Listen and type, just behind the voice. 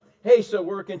Hey, so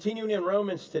we're continuing in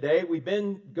Romans today. We've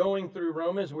been going through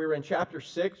Romans. We were in chapter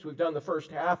 6. We've done the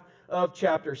first half of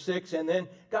chapter 6, and then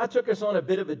God took us on a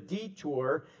bit of a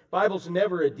detour. Bible's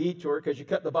never a detour because you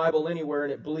cut the Bible anywhere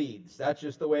and it bleeds. That's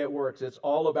just the way it works. It's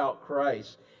all about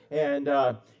Christ. And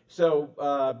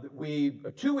we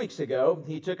 2 weeks ago,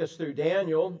 he took us through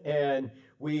Daniel, and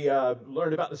we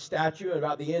learned about the statue and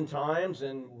about the end times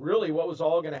and really what was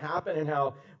all going to happen and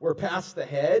how we're past the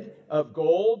head of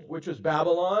gold, which was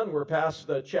Babylon. We're past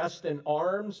the chest and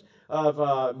arms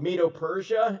of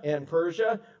Medo-Persia and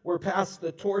Persia. We're past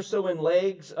the torso and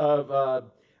legs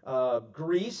of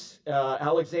Greece,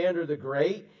 Alexander the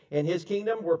Great and his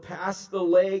kingdom. We're past the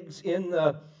legs in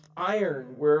the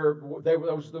iron where there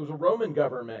was a Roman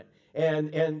government.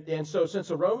 And so since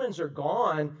the Romans are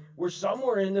gone, we're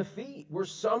somewhere in the feet. We're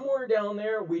somewhere down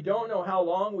there. We don't know how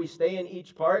long we stay in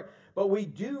each part, but we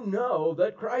do know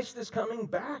that Christ is coming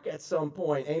back at some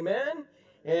point. Amen?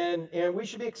 And we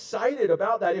should be excited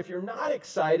about that. If you're not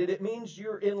excited, it means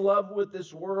you're in love with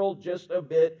this world just a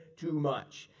bit too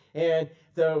much. And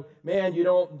so, man, you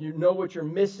know what you're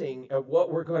missing of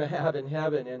what we're going to have in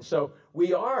heaven. And so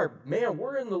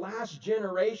we're in the last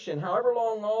generation, however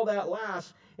long all that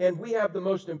lasts, and we have the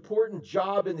most important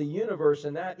job in the universe,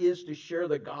 and that is to share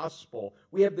the gospel.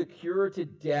 We have the cure to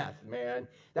death, man.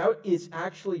 That is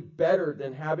actually better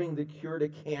than having the cure to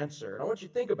cancer. And I want you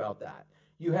to think about that.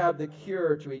 You have the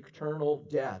cure to eternal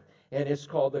death. And it's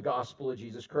called the gospel of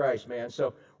Jesus Christ, man.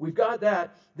 So we've got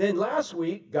that. Then last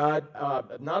week, God,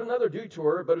 not another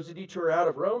detour, but it was a detour out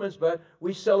of Romans, but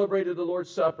we celebrated the Lord's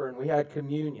Supper and we had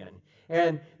communion.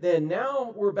 And then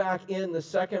now we're back in the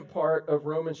second part of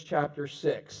Romans chapter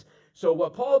 6. So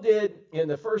what Paul did in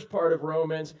the first part of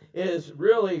Romans is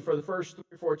really for the first 3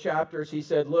 or 4 chapters, he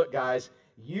said, look, guys,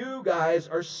 you guys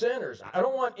are sinners. I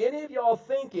don't want any of y'all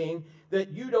thinking that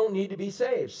you don't need to be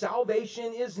saved.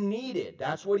 Salvation is needed.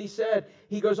 That's what he said.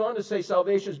 He goes on to say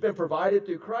salvation has been provided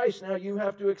through Christ. Now you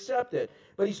have to accept it.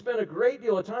 But he spent a great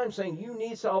deal of time saying you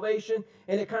need salvation,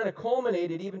 and it kind of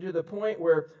culminated even to the point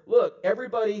where, look,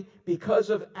 everybody, because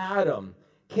of Adam,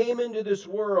 came into this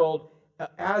world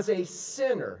as a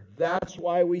sinner. That's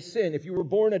why we sin. If you were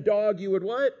born a dog, you would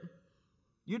what?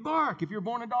 You'd bark. If you were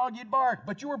born a dog, you'd bark.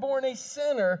 But you were born a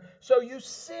sinner, so you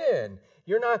sin.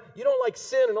 You don't like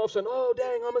sin and all of a sudden, oh,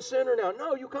 dang, I'm a sinner now.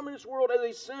 No, you come in this world as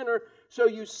a sinner, so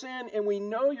you sin, and we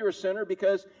know you're a sinner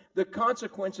because the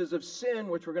consequences of sin,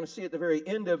 which we're going to see at the very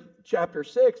end of chapter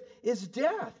 6, is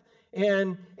death.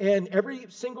 And every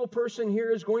single person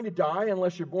here is going to die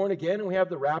unless you're born again and we have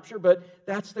the rapture, but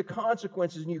that's the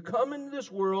consequences. And you come into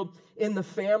this world in the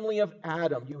family of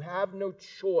Adam. You have no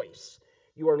choice.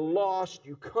 You are lost.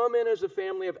 You come in as a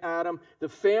family of Adam. The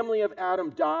family of Adam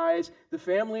dies. The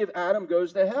family of Adam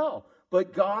goes to hell.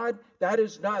 But God,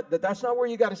 that's not where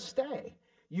you got to stay.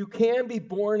 You can be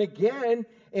born again,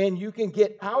 and you can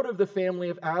get out of the family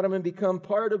of Adam and become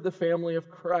part of the family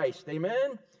of Christ.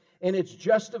 Amen? And it's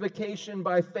justification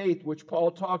by faith, which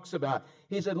Paul talks about.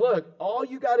 He said, look, all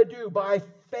you got to do by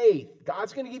faith,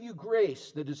 God's going to give you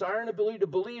grace, the desire and ability to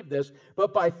believe this,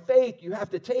 but by faith you have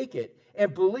to take it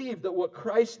and believe that what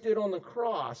Christ did on the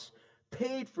cross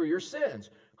paid for your sins.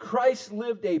 Christ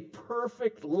lived a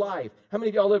perfect life. How many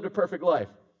of y'all lived a perfect life?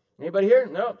 Anybody here?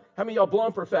 No? How many of y'all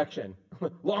blown perfection?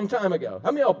 Long time ago.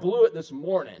 How many of y'all blew it this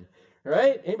morning?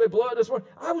 Right? Anybody blow it this morning?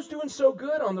 I was doing so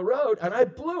good on the road, and I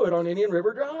blew it on Indian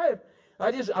River Drive.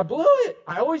 I blew it.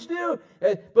 I always do.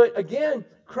 But again,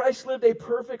 Christ lived a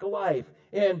perfect life.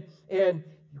 And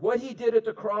what he did at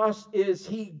the cross is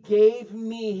he gave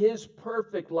me his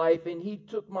perfect life, and he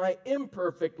took my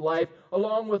imperfect life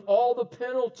along with all the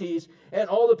penalties and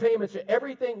all the payments and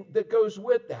everything that goes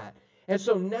with that. And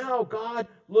so now God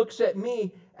looks at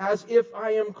me as if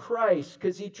I am Christ,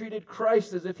 because he treated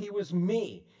Christ as if he was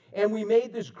me. And we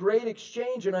made this great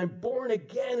exchange, and I'm born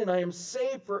again, and I am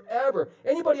saved forever.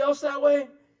 Anybody else that way?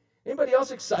 Anybody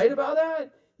else excited about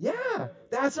that? Yeah,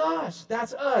 that's us.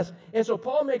 That's us. And so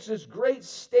Paul makes this great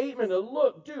statement of,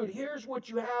 look, dude, here's what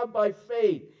you have by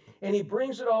faith. And he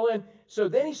brings it all in. So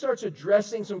then he starts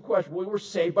addressing some questions. Well, we're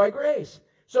saved by grace.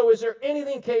 So is there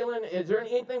anything, Kaylin, is there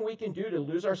anything we can do to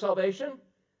lose our salvation?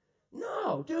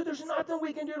 No, dude, there's nothing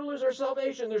we can do to lose our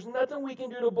salvation. There's nothing we can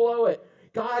do to blow it.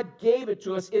 God gave it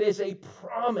to us. It is a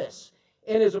promise.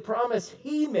 And as a promise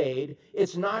he made,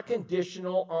 it's not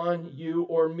conditional on you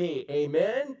or me.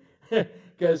 Amen?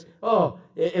 Because,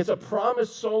 it's a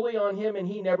promise solely on him, and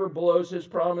he never blows his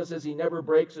promises. He never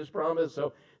breaks his promise.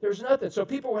 So there's nothing. So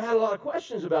people had a lot of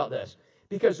questions about this.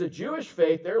 Because the Jewish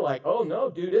faith, they're like, oh, no,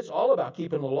 dude, it's all about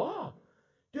keeping the law.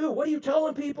 Dude, what are you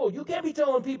telling people? You can't be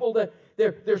telling people that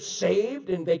they're saved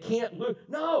and they can't lose.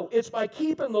 No, it's by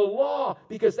keeping the law,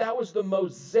 because that was the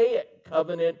Mosaic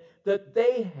covenant that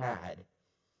they had,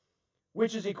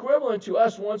 which is equivalent to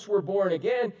us once we're born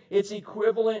again. It's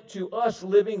equivalent to us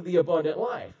living the abundant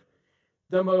life.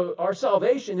 Our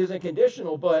salvation isn't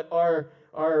conditional, but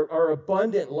our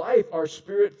abundant life, our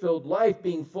spirit-filled life,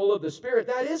 being full of the Spirit,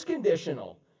 that is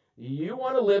conditional. You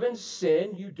want to live in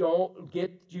sin, you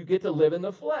get to live in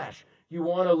the flesh. You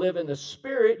want to live in the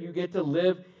Spirit, you get to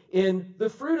live in the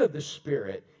fruit of the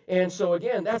Spirit. And so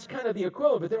again, that's kind of the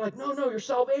equivalent. But they're like, no, your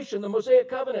salvation, the Mosaic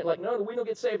covenant. Like, no, we don't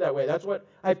get saved that way. That's what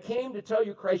I've came to tell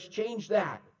you. Christ changed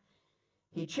that.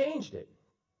 He changed it.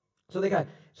 So they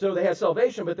had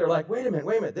salvation, but they're like, wait a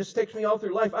minute. This takes me all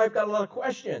through life. I've got a lot of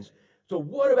questions. So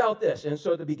what about this? And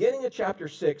so at the beginning of chapter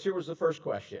 6, here was the first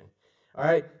question. All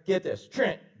right, get this.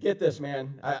 Trent, get this,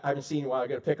 man. I haven't seen you while. I'm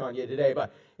going to pick on you today.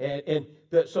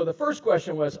 So the first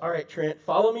question was, all right, Trent,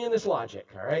 follow me in this logic,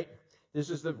 all right? This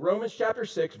is the Romans chapter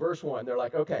 6, verse 1. They're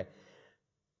like, okay,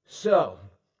 so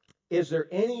is there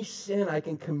any sin I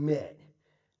can commit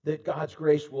that God's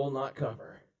grace will not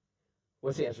cover?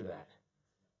 What's the answer to that?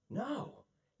 No.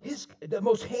 The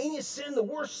most heinous sin, the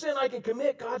worst sin I can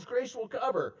commit, God's grace will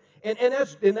cover. And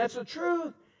that's the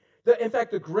truth. In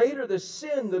fact, the greater the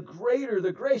sin, the greater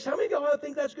the grace. How many of y'all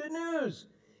think that's good news?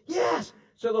 Yes.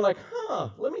 So they're like,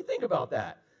 let me think about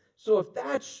that. So if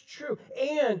that's true,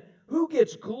 and who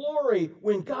gets glory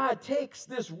when God takes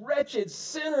this wretched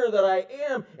sinner that I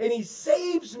am and he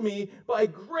saves me by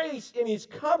grace and he's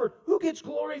covered? Who gets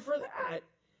glory for that?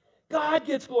 God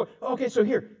gets glory. Okay, so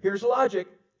here's the logic.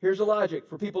 Here's the logic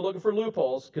for people looking for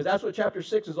loopholes, because that's what chapter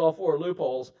 6 is all for,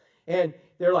 loopholes. And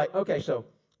they're like, okay, so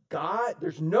God,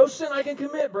 there's no sin I can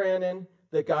commit, Brandon,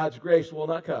 that God's grace will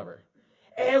not cover.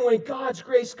 And when God's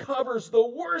grace covers the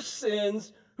worst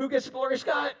sins, who gets the glory,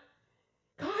 Scott?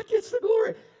 God gets the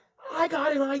glory. I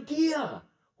got an idea.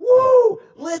 Woo!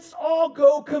 Let's all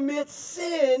go commit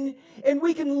sin, and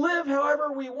we can live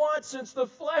however we want, since the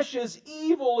flesh is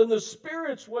evil and the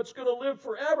Spirit's what's going to live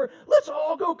forever. Let's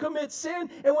all go commit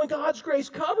sin, and when God's grace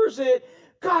covers it,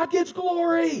 God gets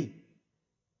glory.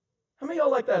 How many of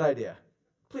y'all like that idea?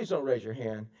 Please don't raise your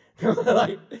hand.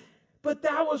 But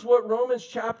that was what Romans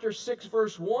chapter 6,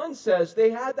 verse 1 says.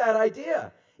 They had that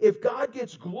idea. If God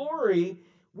gets glory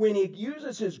when he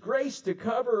uses his grace to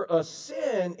cover a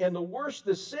sin, and the worse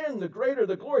the sin, the greater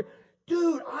the glory.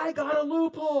 Dude, I got a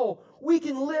loophole. We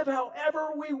can live however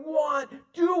we want,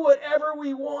 do whatever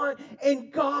we want,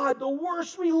 and God, the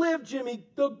worse we live, Jimmy,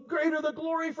 the greater the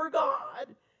glory for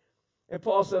God. And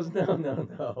Paul says,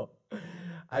 no.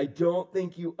 I don't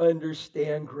think you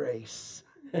understand grace.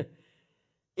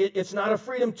 It's not a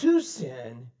freedom to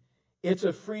sin. It's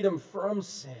a freedom from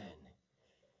sin.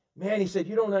 Man, he said,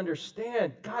 you don't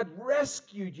understand. God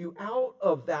rescued you out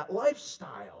of that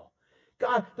lifestyle.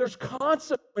 God, there's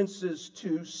consequences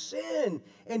to sin.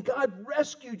 And God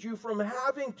rescued you from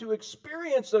having to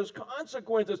experience those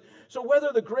consequences. So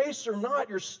whether the grace or not,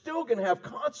 you're still going to have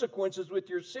consequences with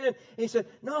your sin. And he said,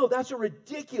 no, that's a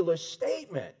ridiculous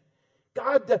statement.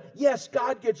 Yes,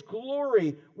 God gets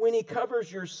glory when he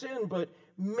covers your sin, but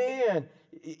man,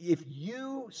 if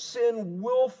you sin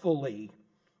willfully,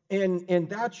 and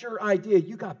that's your idea,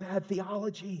 you got bad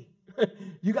theology.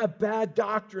 You got bad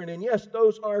doctrine. And yes,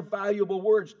 those are valuable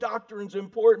words. Doctrine's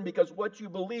important because what you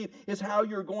believe is how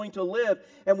you're going to live.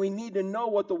 And we need to know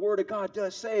what the Word of God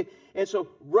does say. And so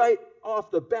right off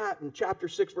the bat in chapter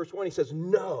 6, verse 1, he says,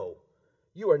 no.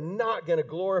 You are not going to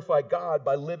glorify God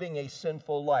by living a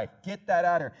sinful life. Get that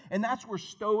out of here. And that's where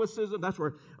Stoicism, that's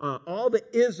where all the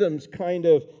isms kind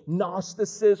of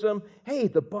Gnosticism. Hey,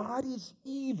 the body's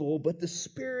evil, but the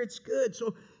spirit's good.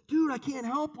 So, dude, I can't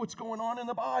help what's going on in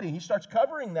the body. He starts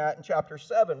covering that in chapter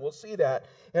 7. We'll see that.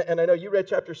 And I know you read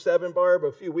chapter 7, Barb,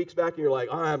 a few weeks back, and you're like,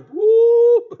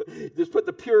 just put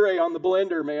the puree on the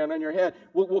blender, man, on your head.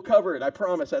 We'll cover it, I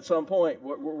promise, at some point.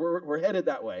 We're headed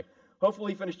that way.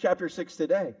 Hopefully he finished chapter 6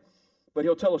 today, but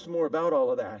he'll tell us more about all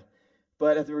of that.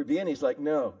 But at the beginning, he's like,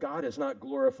 no, God is not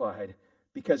glorified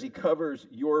because he covers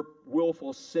your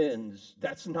willful sins.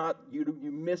 That's not, you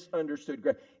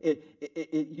misunderstood.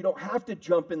 You don't have to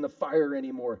jump in the fire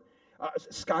anymore.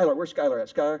 Skylar, where's Skylar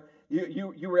at? Skylar,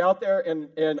 you were out there,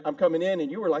 and I'm coming in,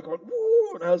 and you were like,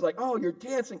 woo, and I was like, oh, you're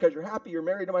dancing because you're happy you're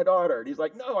married to my daughter. And he's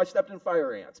like, no, I stepped in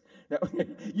fire ants. Now,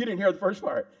 you didn't hear the first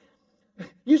part.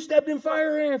 You stepped in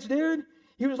fire ants, dude.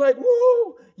 He was like,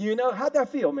 woo. How'd that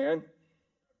feel, man?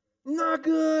 Not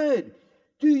good.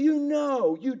 Do you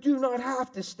know you do not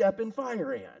have to step in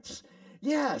fire ants?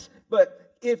 Yes,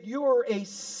 but if you're a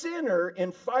sinner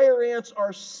and fire ants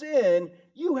are sin,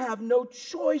 you have no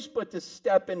choice but to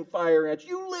step in fire ants.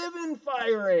 You live in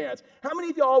fire ants. How many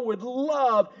of y'all would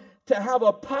love to have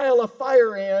a pile of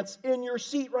fire ants in your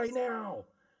seat right now?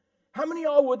 How many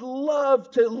of y'all would love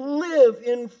to live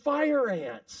in fire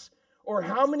ants? Or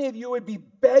how many of you would be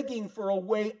begging for a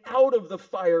way out of the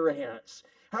fire ants?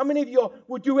 How many of y'all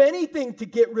would do anything to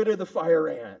get rid of the fire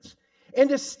ants and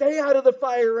to stay out of the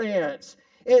fire ants?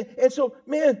 And so,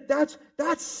 man, that's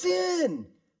sin.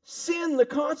 Sin, the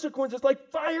consequences, like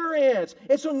fire ants.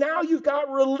 And so now you've got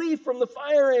relief from the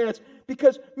fire ants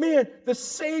because, man, the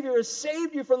Savior has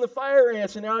saved you from the fire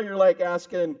ants. And now you're like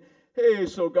asking, hey,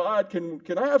 so God, can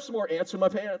I have some more ants in my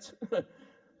pants?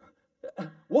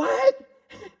 What?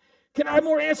 Can I have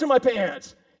more ants in my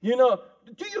pants? You know,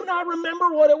 do you not remember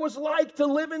what it was like to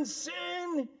live in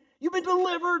sin? You've been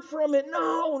delivered from it.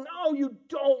 No, you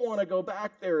don't want to go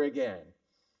back there again.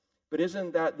 But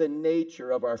isn't that the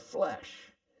nature of our flesh?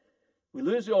 We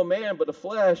lose the old man, but the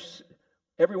flesh,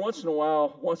 every once in a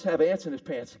while, wants to have ants in his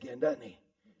pants again, doesn't he?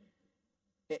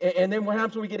 And then what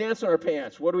happens when we get ants in our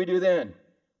pants? What do we do then?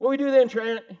 What do we do then,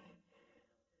 Trent?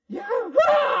 Yeah,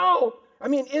 wow! I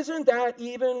mean, isn't that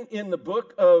even in the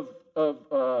book of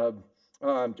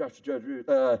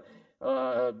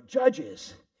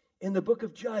Judges? In the book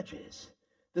of Judges,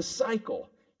 the cycle.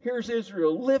 Here's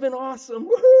Israel living awesome.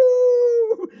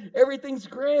 Woohoo! Everything's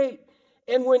great.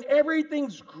 And when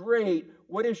everything's great,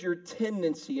 what is your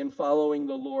tendency in following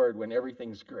the Lord when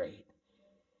everything's great?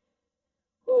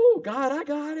 Oh, God, I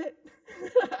got it.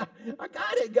 I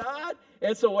got it, God.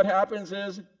 And so what happens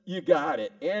is you got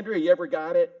it. Andrea, you ever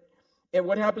got it? And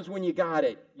what happens when you got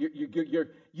it?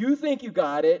 You think you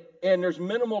got it, and there's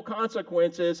minimal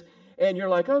consequences, and you're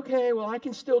like, okay, well, I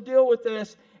can still deal with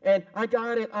this, and I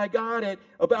got it.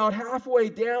 About halfway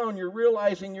down, you're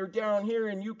realizing you're down here,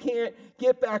 and you can't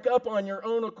get back up on your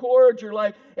own accord. You're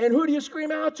like, and who do you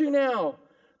scream out to now?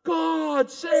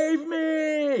 God, save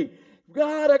me!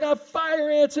 God, I got fire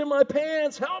ants in my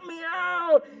pants. Help me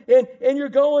out. And you're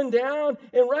going down.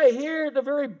 And right here at the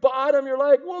very bottom, you're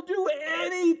like, we'll do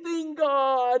anything,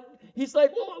 God. He's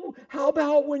like, well, how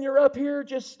about when you're up here,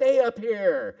 just stay up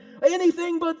here.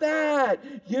 Anything but that.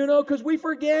 You know, because we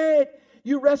forget.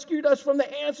 You rescued us from the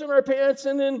ants in our pants,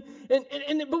 but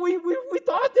we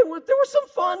thought there was some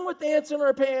fun with ants in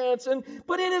our pants,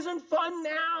 but it isn't fun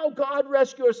now. God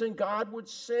rescued us, and God would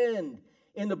send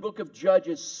in the book of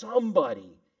Judges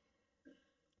somebody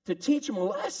to teach him a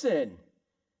lesson.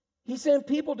 He sent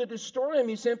people to destroy him.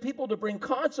 He sent people to bring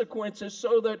consequences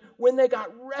so that when they got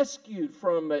rescued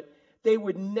from it, they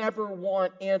would never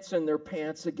want ants in their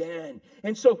pants again.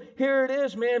 And so here it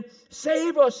is, man.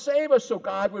 Save us, so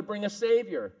God would bring a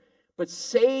Savior. But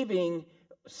saving,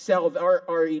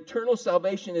 our eternal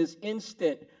salvation is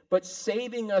instant. But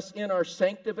saving us in our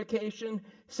sanctification,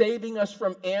 saving us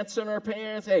from ants in our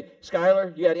pants. Hey,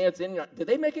 Skylar, you had ants in your... Did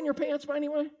they make in your pants by any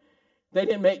way? They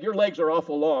didn't make... Your legs are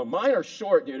awful long. Mine are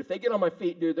short, dude. If they get on my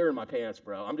feet, dude, they're in my pants,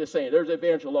 bro. I'm just saying, there's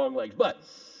advantage of long legs. But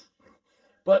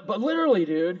literally,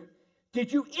 dude,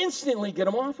 did you instantly get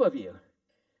them off of you?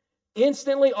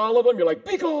 Instantly, all of them, you're like,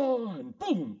 be gone,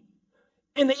 boom.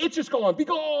 And the itch is gone, be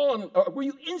gone. Or were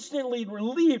you instantly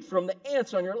relieved from the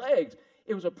ants on your legs?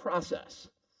 It was a process.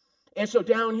 And so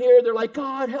down here, they're like,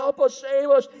 God, help us, save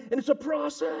us. And it's a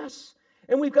process.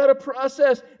 And we've got a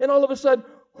process. And all of a sudden,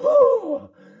 whoo,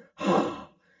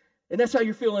 and that's how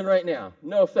you're feeling right now.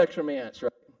 No effects from ants,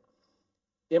 right?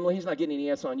 Emily, he's not getting any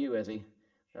ants on you, is he?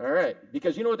 All right.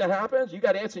 Because you know what that happens? You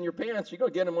got ants in your pants. You're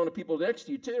going to get them on the people next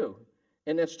to you, too.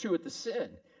 And that's true with the sin.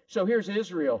 So here's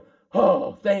Israel.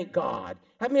 Oh, thank God.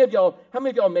 How many of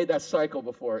y'all made that cycle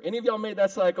before? Any of y'all made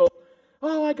that cycle?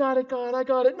 Oh, I got it, God, I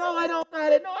got it. No, I don't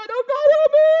got it. No, I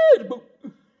don't got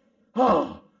it.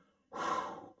 Oh.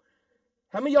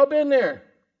 How many of y'all been there?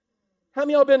 How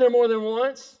many of y'all been there more than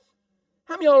once?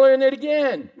 How many of y'all are in it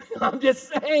again? I'm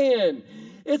just saying.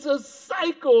 It's a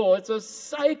cycle. It's a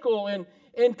cycle.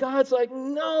 And God's like,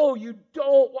 no, you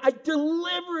don't. I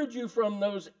delivered you from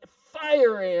those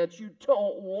fire ants. You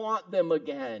don't want them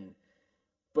again.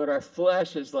 But our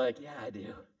flesh is like, yeah, I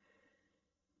do.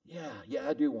 Yeah,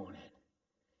 I do want it.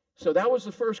 So that was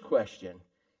the first question.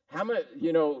 How many,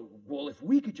 well, if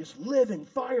we could just live in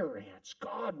fire ants,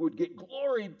 God would get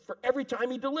glory for every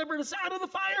time he delivered us out of the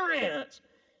fire ants.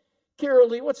 Carol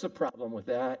Lee, what's the problem with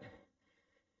that?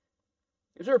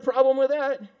 Is there a problem with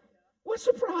that? What's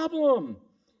the problem?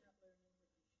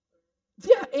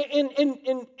 Yeah, and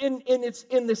it's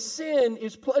in the sin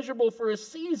is pleasurable for a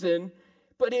season,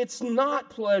 but it's not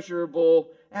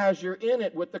pleasurable as you're in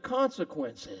it with the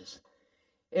consequences.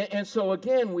 And so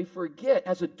again, we forget,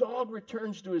 as a dog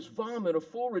returns to his vomit, a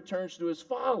fool returns to his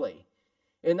folly.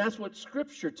 And that's what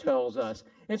Scripture tells us.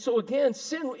 And so again,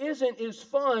 sin isn't as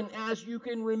fun as you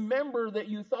can remember that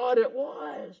you thought it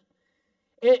was.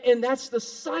 And that's the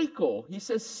cycle. He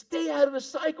says, stay out of the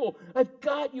cycle. I've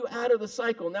got you out of the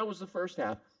cycle. And that was the first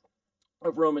half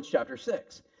of Romans chapter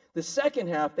 6. The second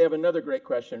half, they have another great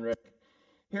question, Rick.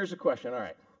 Here's a question, all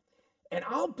right. And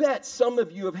I'll bet some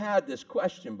of you have had this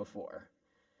question before.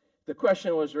 The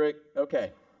question was, Rick,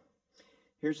 okay,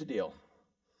 here's the deal.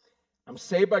 I'm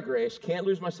saved by grace, can't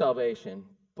lose my salvation,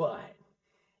 but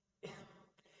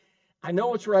I know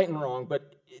what's right and wrong,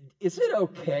 but is it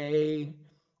okay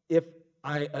if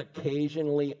I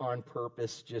occasionally on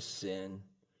purpose just sin?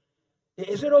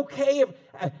 Is it okay if,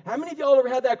 how many of y'all ever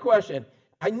had that question?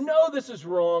 I know this is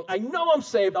wrong. I know I'm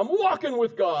saved. I'm walking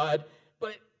with God,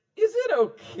 but is it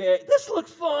okay? This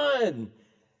looks fun.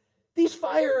 These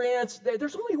fire ants,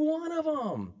 there's only one of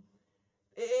them.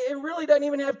 It really doesn't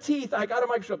even have teeth. I got a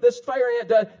microscope. This fire ant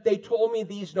does. They told me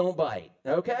these don't bite.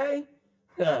 Okay?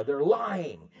 They're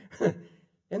lying.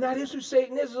 And that is who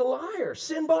Satan is a liar.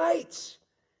 Sin bites.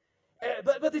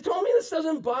 But they told me this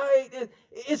doesn't bite.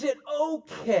 Is it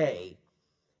okay?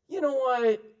 You know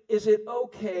what? Is it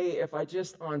okay if I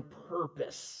just on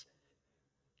purpose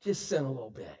just sin a little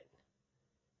bit?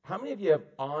 How many of you have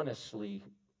honestly,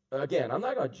 again, I'm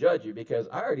not going to judge you because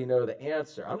I already know the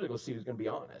answer. I'm just going to see who's going to be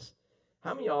honest.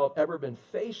 How many of y'all have ever been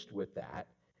faced with that,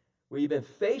 where you've been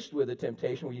faced with a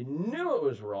temptation where you knew it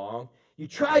was wrong, you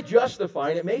tried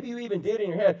justifying it, maybe you even did in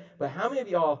your head, but how many of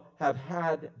y'all have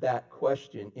had that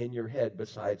question in your head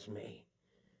besides me?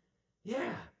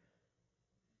 Yeah.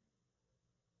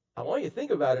 I want you to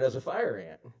think about it as a fire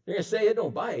ant. You're going to say it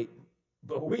don't bite,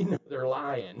 but we know they're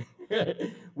lying.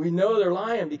 We know they're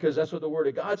lying because that's what the Word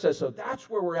of God says. So that's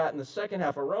where we're at in the second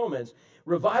half of Romans.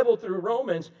 Revival through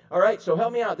Romans. All right, so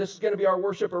help me out. This is going to be our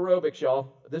worship aerobics,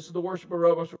 y'all. This is the worship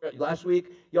aerobics. Last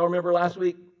week, y'all remember last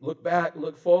week? Look back,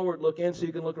 look forward, look in so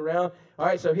you can look around. All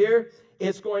right, so here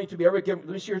it's going to be, everybody let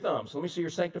me see your thumbs. Let me see your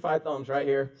sanctified thumbs right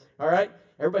here. All right,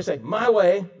 everybody say, my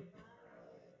way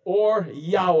or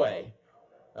Yahweh.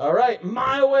 All right,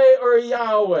 my way or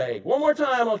Yahweh. One more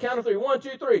time on count of three. 1, 2,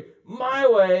 3. My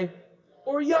way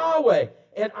or Yahweh.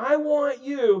 And I want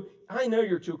you, I know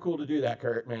you're too cool to do that,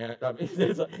 Kurt, man. I mean,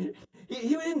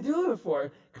 he didn't do it for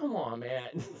you. Come on,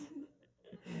 man.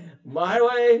 My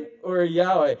way or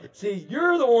Yahweh. See,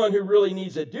 you're the one who really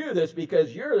needs to do this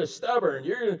because you're the stubborn.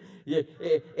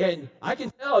 And I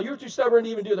can tell you're too stubborn to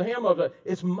even do the ham of it.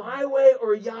 It's my way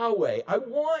or Yahweh. I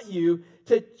want you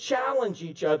to challenge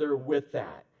each other with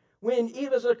that. When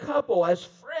even as a couple, as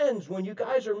friends, when you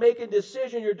guys are making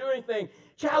decisions, you're doing things,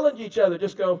 challenge each other.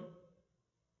 Just go,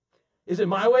 is it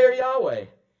my way or Yahweh?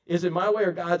 Is it my way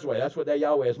or God's way? That's what that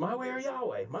Yahweh is. My way or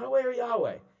Yahweh? My way or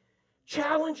Yahweh?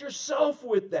 Challenge yourself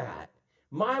with that.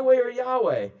 My way or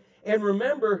Yahweh. And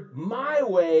remember, my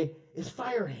way is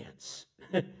fire ants.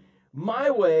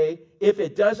 My way, if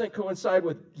it doesn't coincide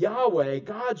with Yahweh,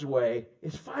 God's way,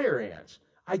 is fire ants.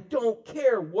 I don't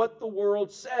care what the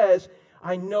world says.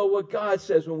 I know what God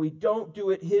says. When we don't do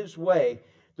it His way,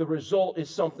 the result is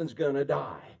something's going to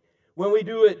die. When we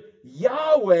do it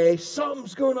Yahweh,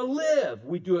 something's going to live.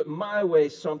 We do it my way,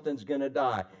 something's going to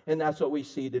die. And that's what we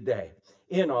see today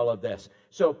in all of this.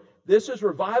 So this is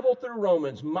revival through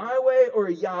Romans. My way or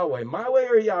Yahweh? My way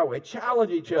or Yahweh?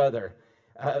 Challenge each other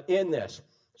in this.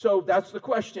 So that's the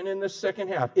question in this second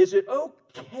half. Is it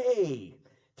okay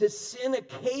to sin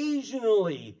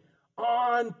occasionally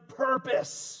on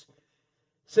purpose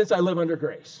since I live under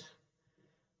grace?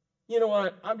 You know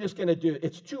what? I'm just going to do it.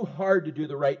 It's too hard to do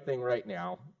the right thing right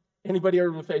now. Anybody ever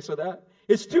been faced with that?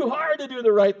 It's too hard to do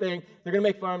the right thing. They're going to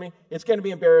make fun of me. It's going to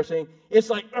be embarrassing. It's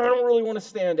like, I don't really want to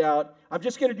stand out. I'm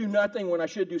just going to do nothing when I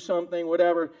should do something,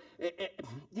 whatever.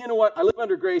 You know what? I live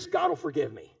under grace. God will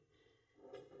forgive me.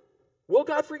 Will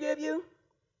God forgive you?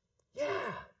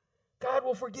 Yeah, God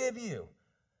will forgive you.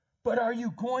 But are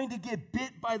you going to get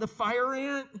bit by the fire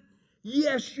ant?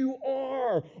 Yes, you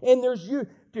are. And there's you.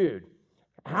 Dude,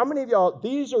 how many of y'all,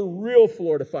 these are real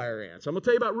Florida fire ants. I'm going to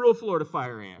tell you about real Florida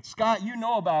fire ants. Scott, you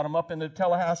know about them up in the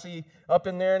Tallahassee, up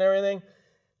in there and everything.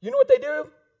 You know what they do?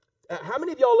 How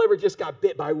many of y'all ever just got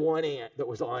bit by one ant that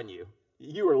was on you?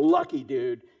 You were lucky,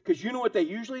 dude, because you know what they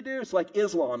usually do? It's like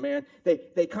Islam, man.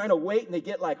 They kind of wait and they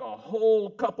get like a whole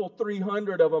couple,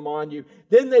 300 of them on you.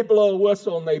 Then they blow a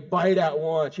whistle and they bite at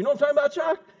once. You know what I'm talking about,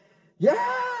 Chuck?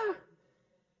 Yeah.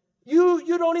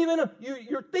 You don't even,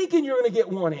 you're thinking you're going to get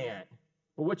one ant.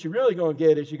 But what you're really going to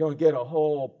get is you're going to get a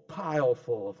whole pile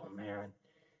full of them, man.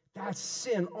 That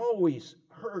sin always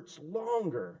hurts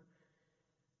longer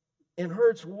and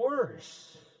hurts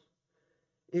worse.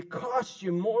 It costs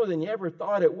you more than you ever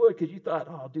thought it would because you thought,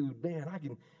 oh, dude, man,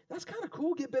 that's kind of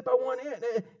cool, get bit by one ant.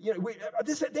 It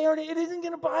isn't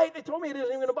going to bite. They told me it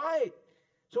isn't going to bite.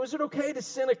 So is it okay to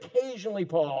sin occasionally,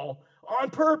 Paul, on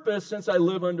purpose since I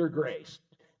live under grace?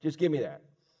 Just give me that.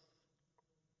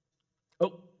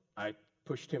 Oh, I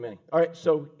pushed too many. All right,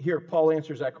 so here, Paul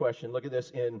answers that question. Look at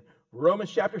this in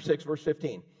Romans chapter 6, verse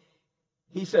 15.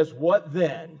 He says, what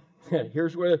then?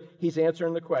 Here's where he's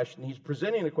answering the question. He's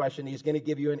presenting the question. He's going to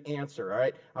give you an answer, all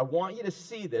right? I want you to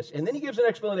see this. And then he gives an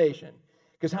explanation.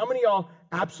 Because how many of y'all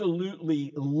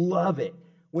absolutely love it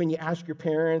when you ask your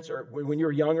parents, or when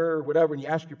you're younger or whatever, and you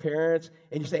ask your parents,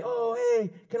 and you say, oh,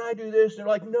 hey, can I do this? And they're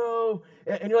like, no.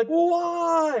 And you're like, well,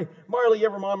 why? Marley,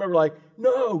 your mom ever like,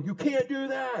 no, you can't do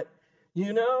that.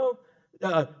 You know?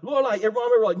 Lord, your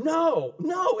mom ever like, no,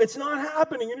 it's not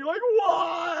happening. And you're like,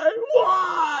 why?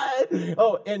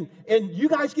 Oh, and you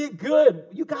guys get good.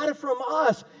 You got it from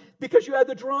us because you had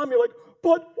the drum. You're like,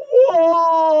 but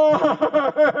why?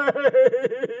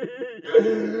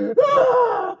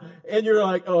 And you're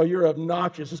like, oh, you're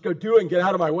obnoxious. Let's go do it and get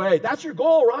out of my way. That's your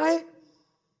goal, right?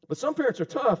 But some parents are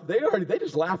tough. They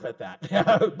just laugh at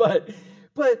that.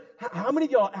 But how many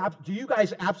of y'all do you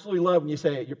guys absolutely love when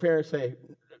your parents say,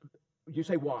 you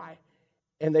say, why?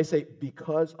 And they say,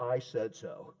 because I said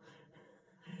so.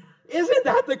 Isn't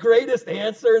that the greatest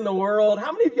answer in the world?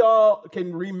 How many of y'all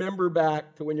can remember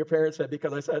back to when your parents said,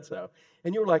 because I said so?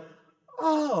 And you were like,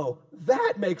 oh,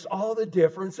 that makes all the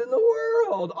difference in the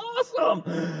world.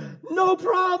 Awesome. No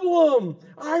problem.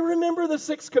 I remember the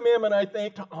sixth commandment, I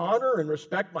think, to honor and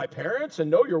respect my parents and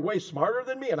know you're way smarter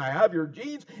than me and I have your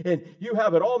genes and you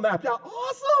have it all mapped out.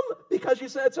 Awesome, because you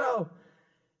said so.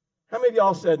 How many of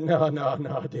y'all said, no,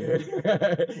 dude.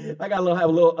 I got to have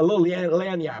a little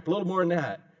lanyap, a little more than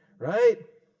that, right?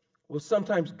 Well,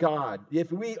 sometimes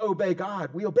if we obey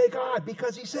God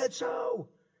because he said so.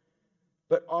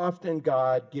 But often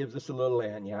God gives us a little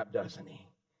lanyap, doesn't he?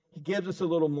 He gives us a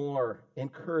little more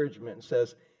encouragement and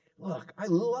says, look, I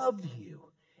love you,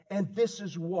 and this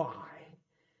is why.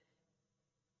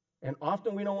 And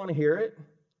often we don't want to hear it.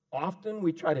 Often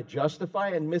we try to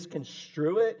justify and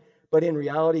misconstrue it. But in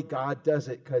reality, God does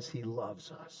it because he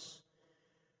loves us.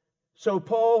 So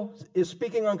Paul is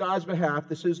speaking on God's behalf.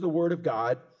 This is the word of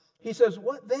God. He says,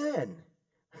 what then?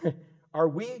 Are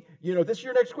we, this is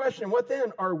your next question. What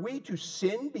then? Are we to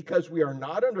sin because we are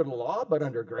not under the law, but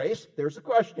under grace? There's the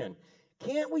question.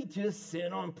 Can't we just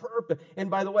sin on purpose? And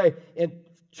by the way, in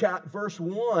verse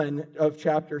 1 of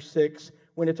chapter 6,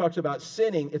 when it talks about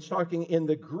sinning, it's talking in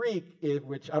the Greek,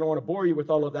 which I don't want to bore you with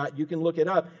all of that. You can look it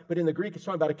up. But in the Greek, it's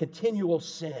talking about a continual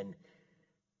sin.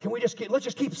 Let's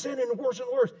just keep sinning worse and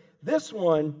worse. This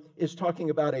one is talking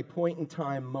about a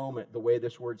point-in-time moment, the way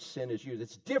this word sin is used.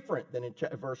 It's different than in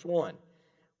verse 1.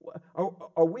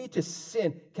 Are we to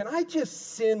sin? Can I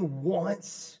just sin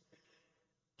once?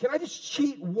 Can I just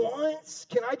cheat once?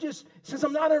 Since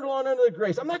I'm not under the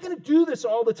grace, I'm not going to do this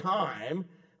all the time.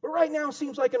 But right now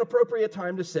seems like an appropriate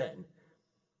time to sin.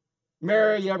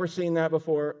 Mary, you ever seen that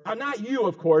before? Not you,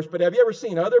 of course, but have you ever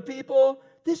seen other people?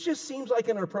 This just seems like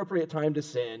an appropriate time to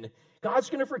sin.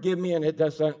 God's going to forgive me, and it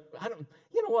doesn't.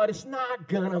 You know what? It's not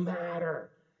going to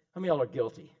matter. How many of y'all are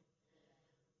guilty?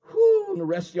 Whew, and the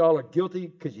rest of y'all are guilty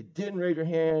because you didn't raise your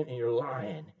hand and you're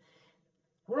lying.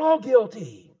 We're all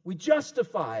guilty. We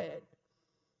justify it.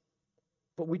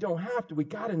 But we don't have to. We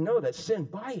got to know that sin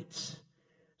bites.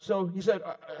 So he said,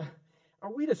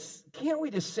 can't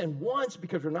we just sin once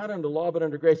because we're not under law but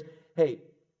under grace? Hey,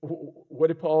 what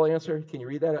did Paul answer? Can you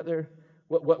read that up there?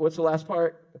 What's the last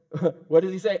part? What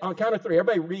did he say? On count of three,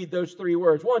 everybody read those three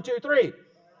words. 1, 2, 3.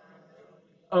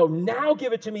 Oh, now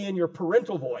give it to me in your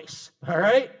parental voice, all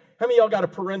right? How many of y'all got a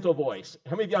parental voice?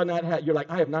 How many of y'all you're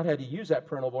like, I have not had to use that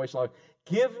parental voice long.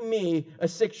 Give me a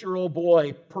 6-year-old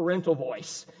boy parental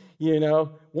voice,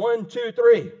 1, 2,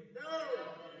 3.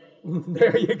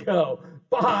 There you go.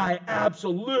 By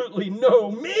absolutely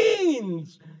no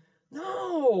means.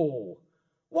 No.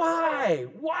 Why?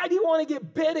 Why do you want to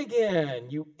get bit again?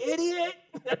 You idiot.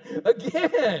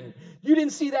 Again. You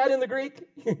didn't see that in the Greek?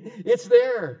 It's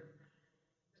there.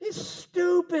 It's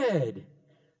stupid.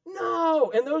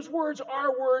 No. And those words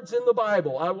are words in the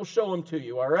Bible. I will show them to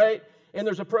you, all right? And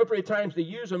there's appropriate times to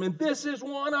use them, and this is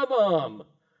one of them.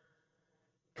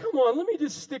 Come on, let me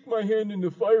just stick my hand in the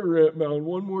fire ant mound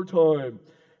one more time.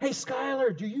 Hey,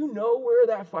 Skylar, do you know where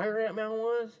that fire ant mound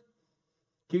was?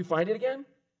 Can you find it again?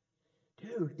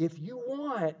 Dude, if you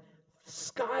want,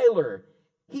 Skylar,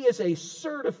 he is a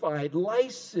certified,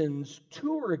 licensed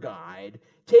tour guide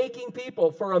taking people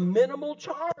for a minimal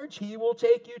charge. He will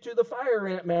take you to the fire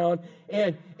ant mound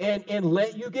and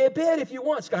let you get bit if you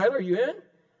want. Skylar, are you in?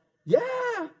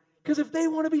 Yeah, because if they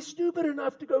want to be stupid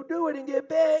enough to go do it and get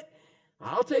bit,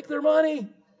 I'll take their money.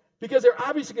 Because they're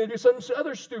obviously going to do some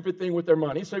other stupid thing with their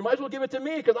money, so you might as well give it to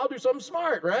me because I'll do something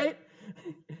smart, right?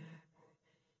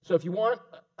 So if you want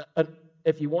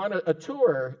a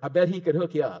tour, I bet he could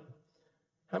hook you up.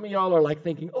 How many of y'all are like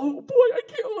thinking, oh boy, I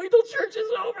can't wait till church is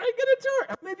over, I get a tour.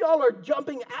 How many of y'all are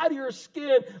jumping out of your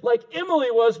skin like Emily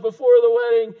was before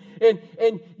the wedding,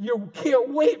 and you can't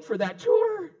wait for that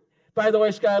tour? By the way,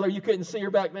 Skylar, you couldn't see her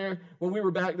back there. When we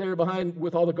were back there behind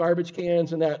with all the garbage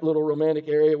cans in that little romantic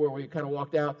area where we kind of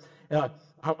walked out,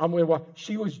 I'm going to walk.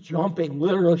 She was jumping,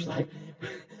 literally. She's like,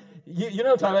 you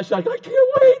know what I'm talking about? She's like, I can't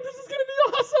wait. This is going to be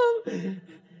awesome.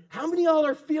 How many of y'all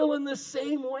are feeling the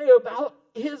same way about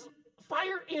his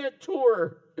fire ant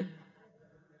tour?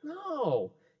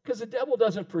 No, because the devil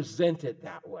doesn't present it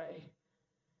that way.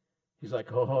 He's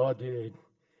like, oh, dude.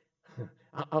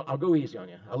 I'll go easy on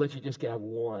you. I'll let you just have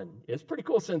one. It's a pretty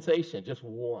cool sensation, just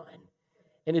one.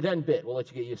 And it doesn't bit. We'll let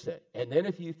you get used to it. And then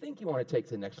if you think you want to take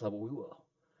to the next level, we will.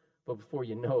 But before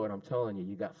you know it, I'm telling you,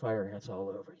 you got fire ants all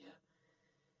over you.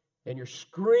 And you're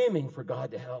screaming for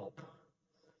God to help.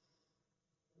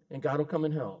 And God will come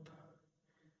and help.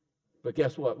 But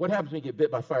guess what? What happens when you get bit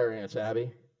by fire ants,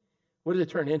 Abby? What does it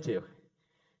turn into?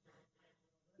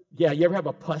 Yeah, you ever have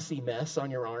a pussy mess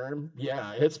on your arm?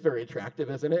 Yeah, it's very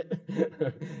attractive, isn't it?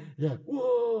 Yeah.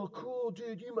 Whoa, cool,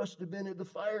 dude. You must have been at the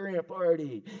fire ant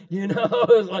party. You know,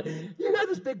 it's like, you got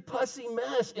this big pussy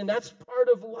mess, and that's part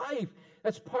of life.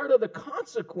 That's part of the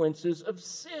consequences of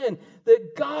sin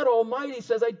that God Almighty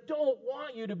says, I don't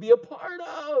want you to be a part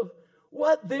of.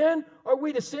 What then? Are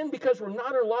we to sin because we're not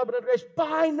under law but under grace?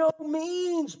 By no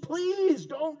means. Please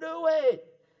don't do it.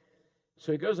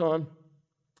 So he goes on.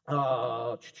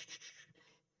 The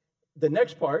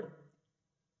next part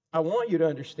I want you to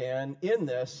understand in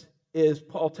this is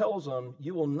Paul tells them,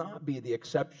 you will not be the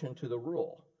exception to the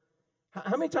rule.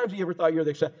 How many times have you ever thought you're the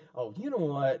exception? Oh, you know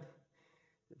what?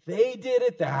 They did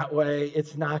it that way.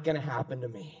 It's not going to happen to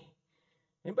me.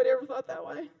 Anybody ever thought that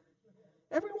way?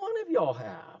 Every one of y'all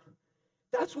have.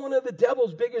 That's one of the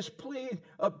devil's biggest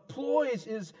ploys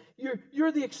is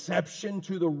you're the exception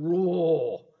to the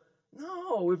rule.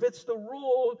 No, if it's the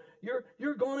rule,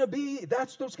 you're going to be,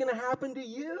 that's what's going to happen to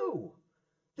you.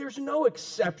 There's no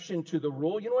exception to the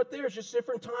rule. You know what? There's just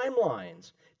different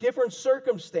timelines, different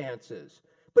circumstances.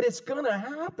 But it's going to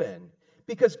happen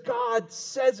because God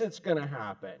says it's going to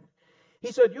happen.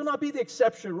 He said, you'll not be the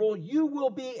exception to the rule. You will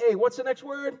be what's the next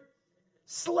word?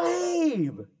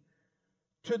 Slave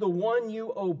to the one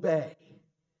you obey.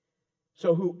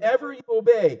 So whoever you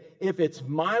obey, if it's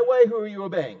my way, who are you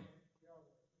obeying?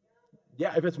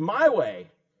 Yeah, if it's my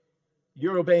way,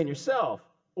 you're obeying yourself.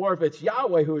 Or if it's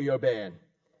Yahweh, who are you obeying?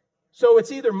 So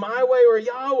it's either my way or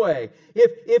Yahweh.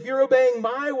 If you're obeying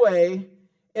my way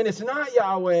and it's not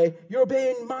Yahweh, you're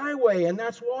obeying my way, and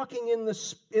that's walking in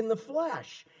the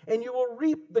flesh. And you will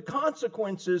reap the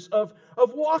consequences of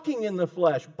walking in the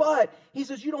flesh. But he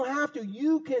says you don't have to.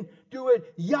 You can do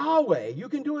it Yahweh. You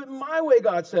can do it my way,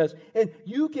 God says. And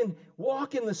you can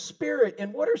walk in the Spirit.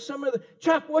 And what are some of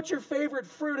Chuck, what's your favorite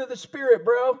fruit of the Spirit,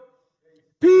 bro?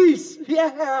 Peace.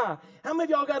 Yeah. How many of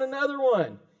y'all got another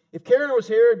one? If Karen was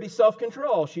here, it'd be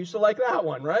self-control. She used to like that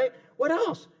one, right? What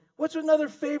else? What's another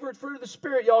favorite fruit of the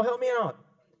Spirit? Y'all help me out.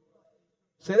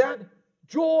 Say that.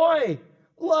 Joy.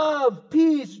 Love,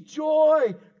 peace,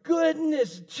 joy,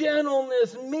 goodness,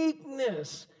 gentleness,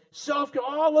 meekness,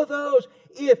 self-control, all of those,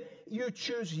 if you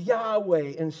choose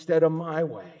Yahweh instead of my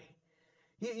way.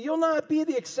 You'll not be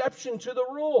the exception to the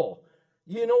rule.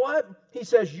 You know what? He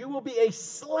says you will be a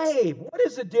slave. What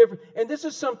is the difference? And this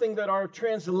is something that our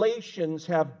translations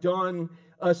have done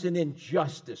us an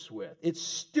injustice with. It's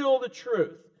still the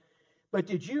truth. But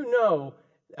did you know,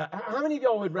 how many of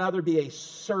y'all would rather be a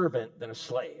servant than a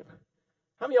slave?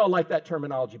 How many of y'all like that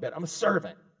terminology better? I'm a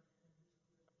servant.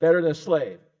 Better than a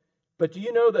slave. But do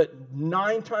you know that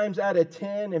 9 times out of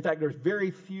 10, in fact, there's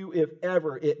very few, if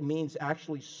ever, it means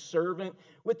actually servant.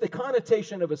 With the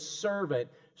connotation of a servant,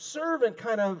 servant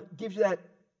kind of gives you that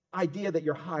idea that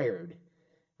you're hired,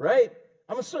 right?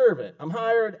 I'm a servant. I'm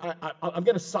hired. I'm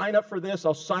going to sign up for this.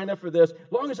 I'll sign up for this.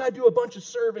 As long as I do a bunch of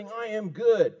serving, I am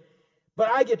good. But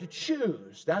I get to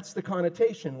choose. That's the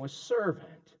connotation with servant.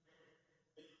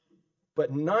 But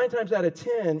 9 times out of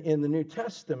 10 in the New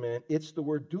Testament, it's the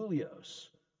word doulios,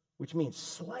 which means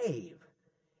slave.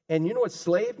 And you know what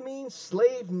slave means?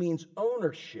 Slave means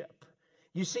ownership.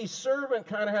 You see, servant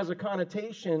kind of has a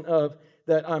connotation of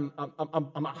that I'm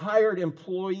a hired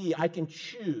employee. I can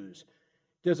choose.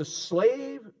 Does a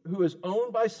slave who is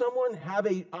owned by someone have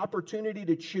an opportunity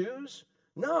to choose?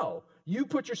 No. You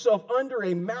put yourself under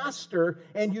a master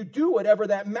and you do whatever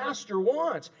that master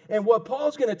wants. And what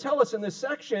Paul's going to tell us in this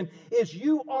section is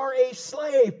you are a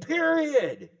slave,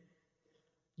 period.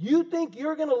 You think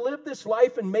you're going to live this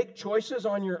life and make choices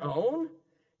on your own?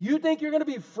 You think you're going to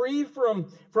be free from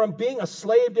being a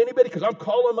slave to anybody because I'm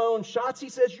calling my own shots? He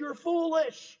says, you're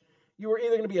foolish. You are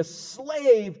either going to be a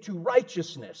slave to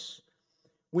righteousness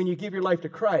when you give your life to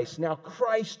Christ. Now,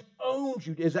 Christ owns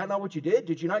you. Is that not what you did?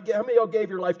 Did you not how many of y'all gave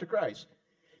your life to Christ?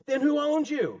 Then who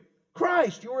owns you?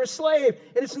 Christ. You were a slave,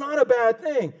 and it's not a bad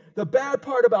thing. The bad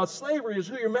part about slavery is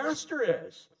who your master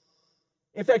is.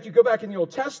 In fact, you go back in the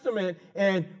Old Testament,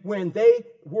 and when they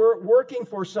were working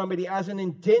for somebody as an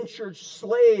indentured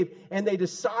slave, and they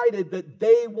decided that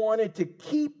they wanted to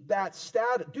keep that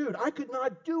status, dude, I could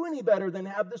not do any better than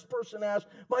have this person as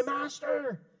my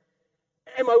master.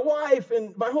 And my wife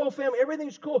and my whole family,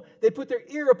 everything's cool. They put their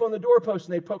ear up on the doorpost,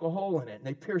 and they poke a hole in it, and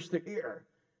they pierce their ear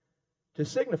to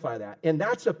signify that. And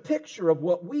that's a picture of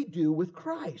what we do with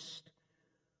Christ.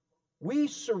 We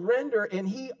surrender, and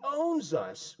He owns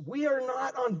us. We are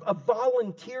not on a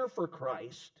volunteer for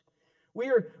Christ. We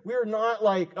are not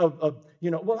like,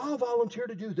 well, I'll volunteer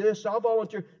to do this, I'll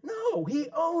volunteer. No, He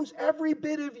owns every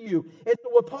bit of you. And so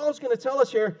what Paul's going to tell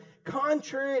us here,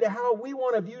 contrary to how we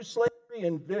want to view slavery,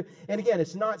 and again,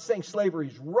 it's not saying slavery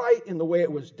is right in the way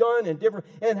it was done and different.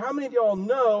 And how many of y'all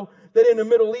know that in the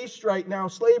Middle East right now,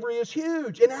 slavery is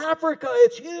huge? In Africa,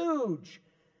 it's huge.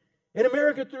 In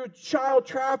America, through child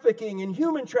trafficking and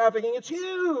human trafficking, it's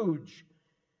huge.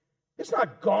 It's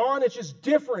not gone, it's just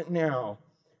different now.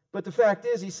 But the fact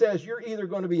is, he says, you're either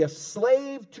going to be a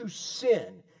slave to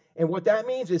sin, and what that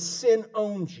means is sin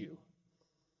owns you.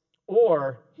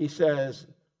 Or, he says,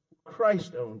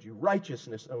 Christ owns you,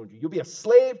 righteousness owns you. You'll be a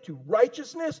slave to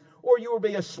righteousness, or you will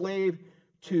be a slave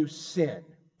to sin,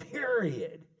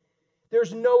 period.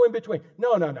 There's no in between.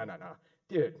 No.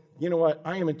 Dude, you know what?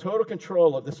 I am in total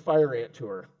control of this fire ant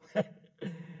tour.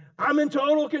 I'm in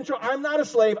total control. I'm not a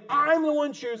slave. I'm the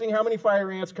one choosing how many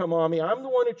fire ants come on me. I'm the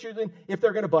one who's choosing if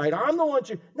they're going to bite. I'm the one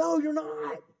choosing. No, you're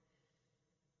not.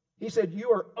 He said,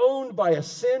 you are owned by a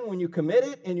sin when you commit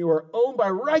it, and you are owned by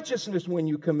righteousness when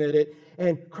you commit it.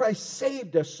 And Christ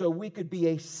saved us so we could be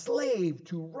a slave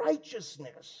to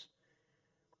righteousness.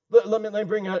 Let me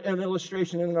bring out an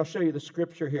illustration, and then I'll show you the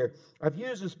scripture here. I've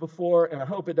used this before, and I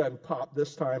hope it doesn't pop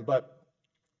this time, but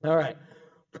all right.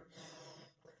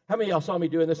 How many of y'all saw me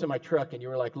doing this in my truck, and you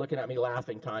were like looking at me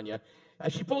laughing, Tanya?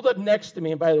 She pulled up next to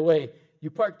me, and by the way, you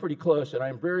parked pretty close, and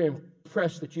I'm very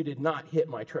impressed that you did not hit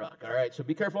my truck, all right? So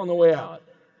be careful on the way out.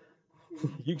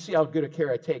 You can see how good a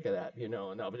care I take of that,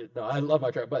 No, I love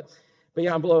my truck, but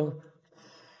yeah, I'm blowing.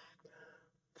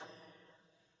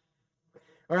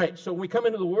 All right, so when we come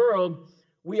into the world,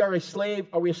 we are a slave.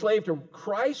 Are we a slave to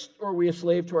Christ, or are we a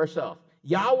slave to ourselves?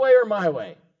 Yahweh or my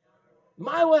way?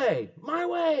 My way, my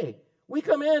way. We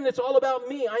come in, it's all about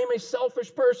me. I am a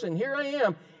selfish person. Here I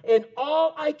am. And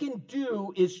all I can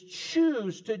do is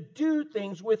choose to do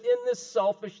things within this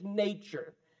selfish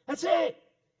nature. That's it.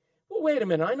 Well, wait a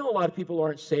minute. I know a lot of people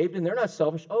aren't saved and they're not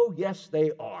selfish. Oh, yes,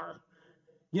 they are.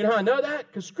 You know how I know that?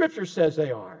 Because Scripture says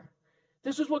they are.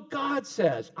 This is what God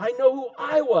says. I know who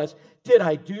I was. Did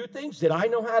I do things? Did I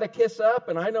know how to kiss up?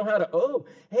 And I know how to,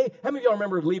 hey, how many of y'all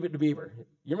remember Leave It to Beaver?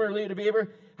 You remember Leave It to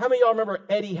Beaver? How many of y'all remember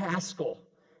Eddie Haskell?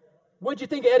 What'd you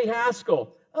think of Eddie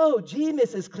Haskell? Oh, gee,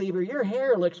 Mrs. Cleaver, your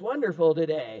hair looks wonderful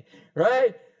today,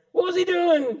 right? What was he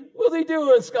doing? What was he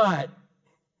doing, Scott?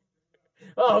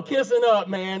 Oh, kissing up,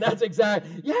 man. That's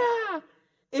exactly, yeah.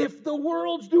 If the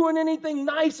world's doing anything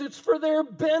nice, it's for their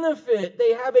benefit.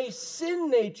 They have a sin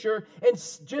nature, and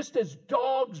just as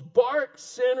dogs bark,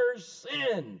 sinners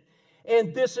sin.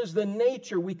 And this is the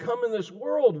nature we come in this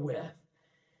world with.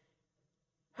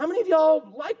 How many of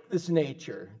y'all like this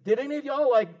nature? Did any of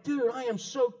y'all like, dude, I am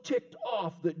so ticked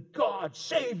off that God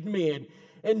saved me,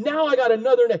 and now I got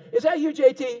another nature. Is that you,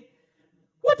 JT?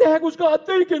 What the heck was God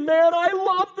thinking, man? I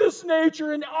love this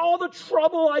nature and all the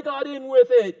trouble I got in with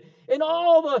it. And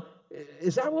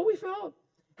is that what we felt?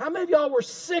 How many of y'all were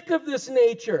sick of this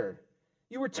nature?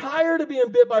 You were tired of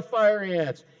being bit by fire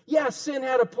ants. Yeah, sin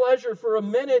had a pleasure for a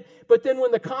minute, but then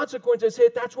when the consequences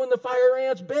hit, that's when the fire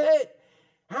ants bit.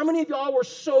 How many of y'all were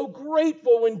so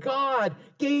grateful when God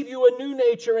gave you a new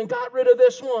nature and got rid of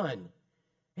this one?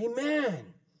 Amen.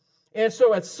 And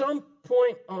so at some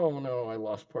point, oh no, I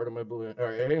lost part of my balloon. All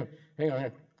right, hang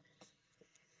on.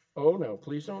 Oh no,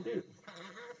 please don't do it.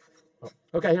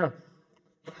 Okay, here.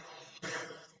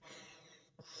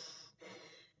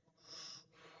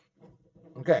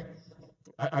 Okay,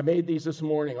 I made these this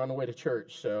morning on the way to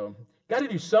church, so got to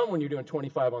do something when you're doing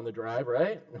 25 on the drive,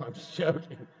 right? No, I'm just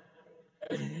joking.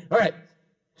 All right,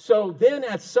 So then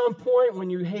at some point when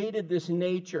you hated this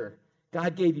nature,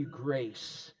 God gave you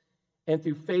grace. And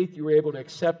through faith, you were able to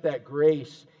accept that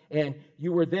grace. And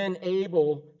you were then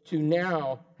able to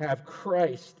now have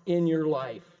Christ in your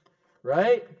life,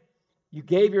 right? You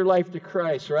gave your life to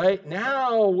Christ, right?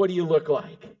 Now, what do you look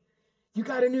like? You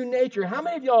got a new nature. How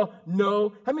many of y'all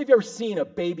know, how many of you ever seen a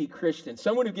baby Christian,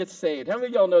 someone who gets saved? How many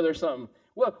of y'all know there's something?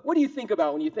 Well, what do you think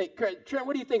about when you think, Trent,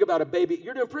 what do you think about a baby?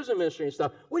 You're doing prison ministry and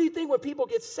stuff. What do you think when people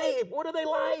get saved? What are they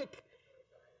like?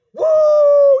 Woo!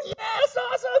 Yes,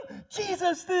 awesome!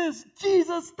 Jesus this,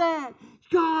 Jesus that.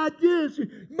 God this,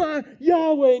 my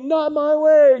Yahweh, not my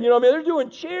way. You know what I mean? They're doing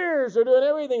cheers, they're doing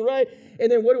everything, right?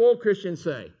 And then what do old Christians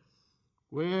say?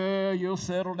 Well, you'll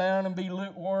settle down and be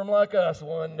lukewarm like us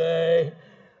one day.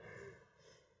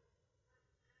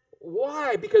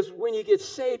 Why? Because when you get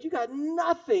saved, you got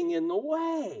nothing in the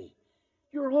way.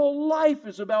 Your whole life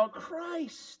is about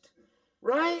Christ,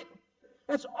 right?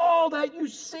 That's all that you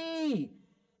see.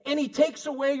 And he takes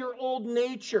away your old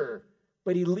nature,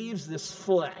 but he leaves this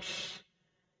flesh.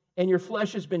 And your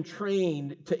flesh has been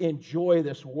trained to enjoy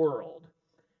this world.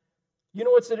 You know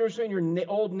what's the difference between your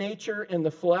old nature and the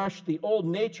flesh? The old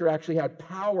nature actually had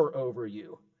power over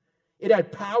you. It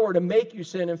had power to make you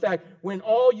sin. In fact, when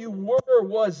all you were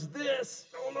was this,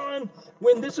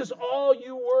 when this is all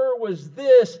you were was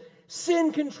this,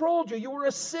 sin controlled you. You were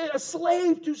a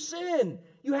slave to sin.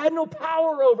 You had no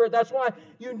power over it. That's why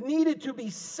you needed to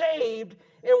be saved.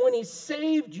 And when he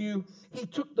saved you, he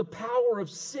took the power of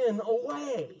sin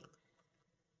away.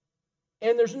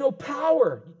 And there's no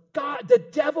power. God, the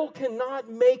devil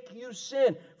cannot make you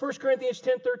sin. 1 Corinthians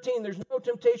 10:13, there's no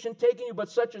temptation taking you but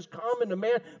such as common to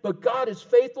man. But God is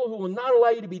faithful, who will not allow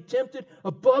you to be tempted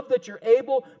above that you're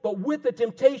able. But with the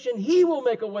temptation, he will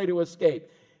make a way to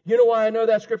escape. You know why I know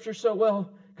that scripture so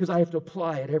well? Because I have to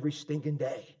apply it every stinking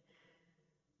day.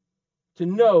 To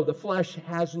know the flesh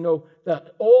has no,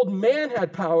 the old man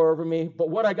had power over me, but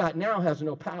what I got now has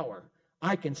no power.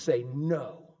 I can say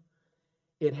no.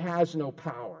 It has no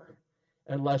power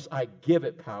unless I give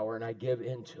it power and I give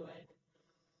into it.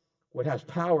 What has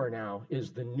power now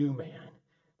is the new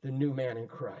man in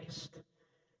Christ.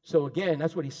 So again,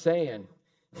 that's what he's saying.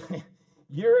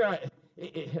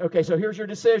 Okay, so here's your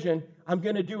decision. I'm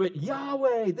going to do it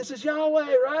Yahweh. This is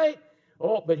Yahweh, right?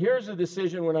 Oh, but here's the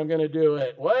decision when I'm going to do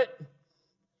it. What?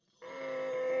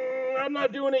 I'm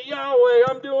not doing it Yahweh.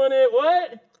 I'm doing it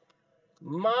what?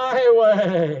 My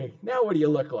way. Now what do you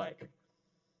look like?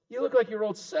 You look like your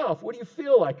old self. What do you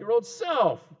feel like? Your old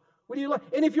self. What do you like?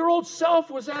 And if your old self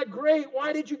was that great,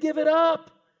 why did you give it up?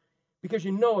 Because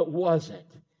you know it wasn't.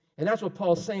 And that's what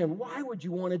Paul's saying. Why would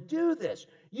you want to do this?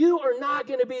 You are not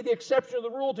going to be the exception of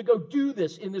the rule to go do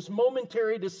this in this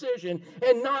momentary decision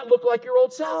and not look like your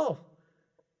old self.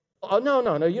 Oh, no,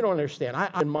 you don't understand.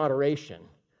 I'm in moderation.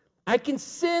 I can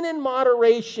sin in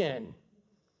moderation.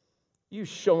 You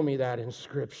show me that in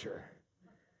Scripture.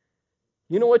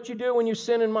 You know what you do when you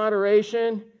sin in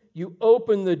moderation? You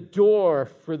open the door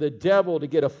for the devil to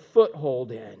get a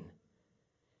foothold in.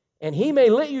 And he may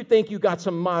let you think you got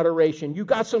some moderation. You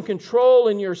got some control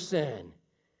in your sin.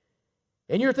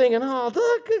 And you're thinking, oh,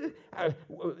 look.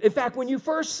 In fact, when you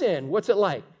first sin, what's it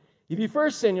like? If you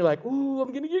first sin, you're like, ooh,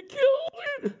 I'm going to get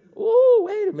killed. Ooh,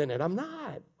 wait a minute, I'm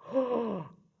not.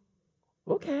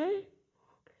 Okay.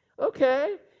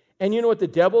 And you know what the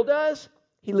devil does?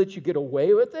 He lets you get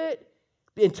away with it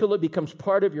until it becomes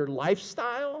part of your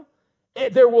lifestyle.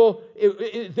 There will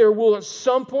at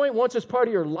some point, once it's part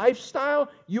of your lifestyle,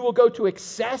 you will go to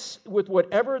excess with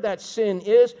whatever that sin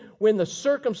is when the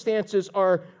circumstances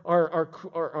are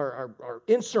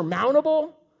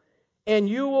insurmountable, and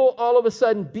you will all of a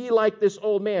sudden be like this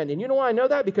old man. And you know why I know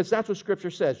that? Because that's what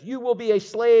Scripture says. You will be a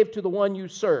slave to the one you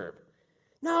serve.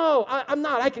 No, I'm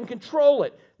not. I can control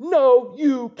it. No,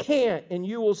 you can't, and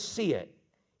you will see it.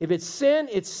 If it's sin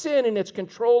and it's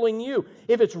controlling you.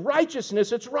 If it's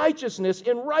righteousness,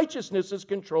 and righteousness is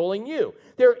controlling you.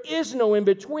 There is no in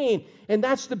between, and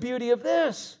that's the beauty of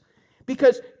this.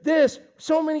 Because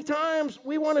so many times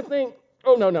we want to think,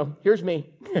 oh, no, here's me.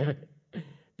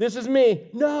 This is me.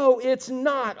 No, it's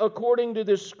not according to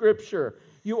this Scripture.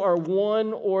 You are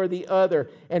one or the other.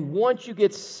 And once you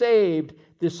get saved,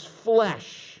 this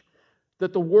flesh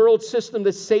that the world system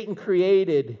that Satan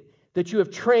created, that you have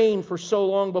trained for so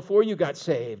long before you got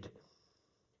saved,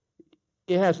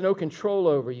 it has no control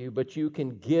over you, but you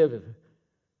can give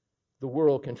the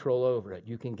world control over it.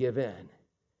 You can give in.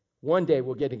 One day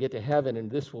we'll get to heaven, and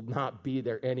this will not be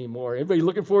there anymore. Everybody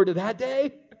looking forward to that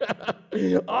day?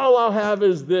 All I'll have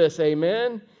is this,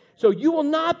 amen? So you will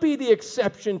not be the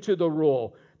exception to the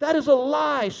rule. That is a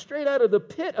lie straight out of the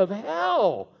pit of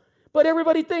hell. But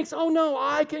everybody thinks, oh no,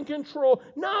 I can control.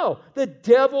 No, the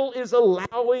devil is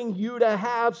allowing you to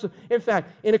have some. In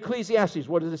fact, in Ecclesiastes,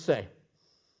 what does it say?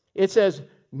 It says,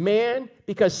 man,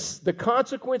 because the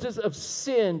consequences of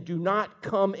sin do not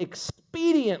come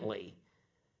expediently.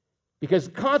 Because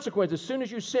consequences, as soon as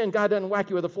you sin, God doesn't whack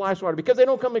you with a fly swatter. Because they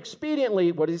don't come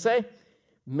expediently, what does he say?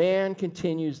 Man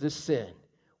continues to sin.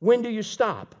 When do you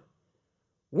stop?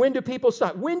 When do people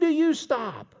stop? When do you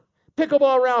stop?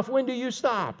 Pickleball Ralph, when do you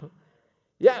stop?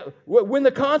 Yeah, when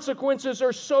the consequences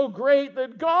are so great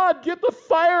that, God, get the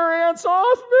fire ants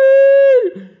off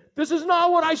me. This is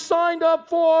not what I signed up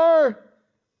for.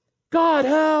 God,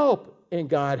 help. And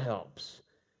God helps.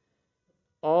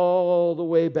 All the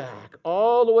way back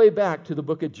to the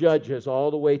book of Judges, all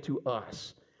the way to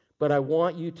us. But I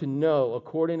want you to know,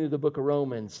 according to the book of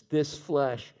Romans, this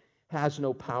flesh has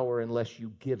no power unless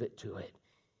you give it to it.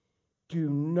 Do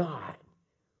not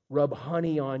rub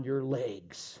honey on your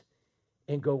legs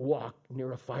and go walk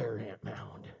near a fire ant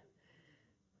mound.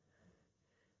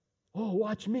 Oh,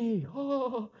 watch me.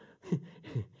 Oh.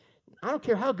 I don't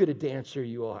care how good a dancer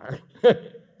you are.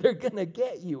 They're going to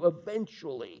get you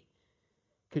eventually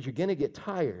because you're going to get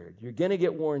tired. You're going to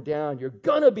get worn down. You're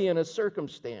going to be in a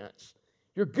circumstance.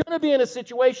 You're going to be in a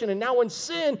situation. And now when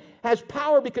sin has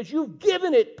power because you've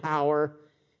given it power,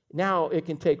 now it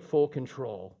can take full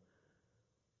control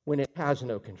when it has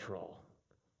no control.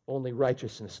 Only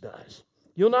righteousness does.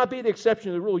 You'll not be the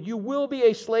exception to the rule. You will be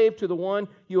a slave to the one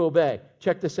you obey.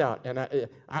 Check this out. And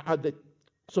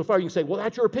so far you can say, well,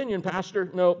 that's your opinion, Pastor.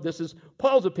 No, this is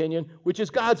Paul's opinion, which is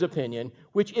God's opinion,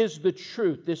 which is the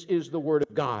truth. This is the Word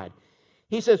of God.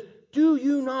 He says, do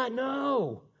you not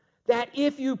know that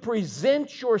if you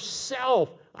present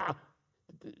yourself,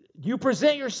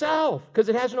 because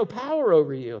it has no power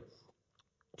over you,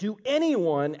 to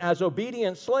anyone as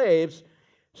obedient slaves,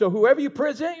 so whoever you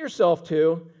present yourself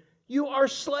to, you are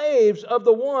slaves of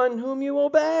the one whom you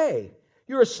obey.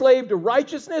 You're a slave to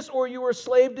righteousness or you are a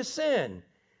slave to sin.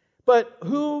 But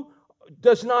who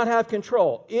does not have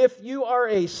control? If you are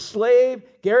a slave,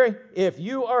 Gary, if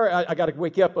you are, I got to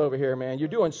wake you up over here, man. You're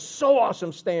doing so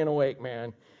awesome staying awake,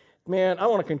 man. Man, I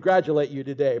want to congratulate you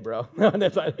today, bro.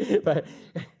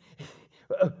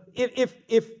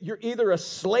 If you're either a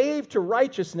slave to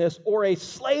righteousness or a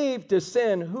slave to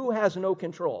sin, who has no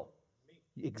control?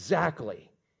 Exactly.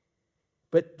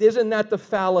 But isn't that the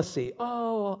fallacy?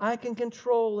 Oh, I can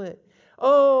control it.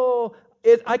 Oh,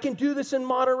 I can do this in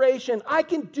moderation. I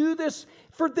can do this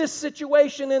for this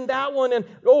situation and that one. And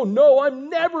oh, no, I'm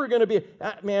never going to be.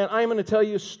 Man, I'm going to tell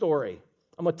you a story.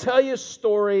 I'm going to tell you a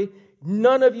story.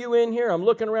 None of you in here, I'm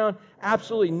looking around,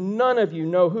 absolutely none of you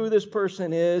know who this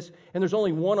person is. And there's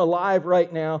only one alive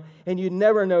right now. And you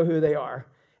never know who they are.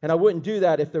 And I wouldn't do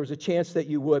that if there was a chance that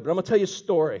you would. But I'm going to tell you a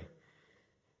story.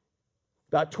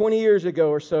 About 20 years ago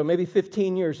or so, maybe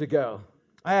 15 years ago,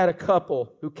 I had a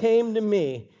couple who came to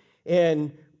me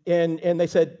and they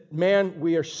said, man,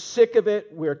 we are sick of it.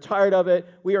 We are tired of it.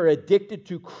 We are addicted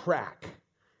to crack.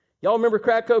 Y'all remember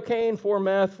crack cocaine, for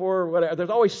meth, for whatever? There's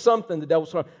always something the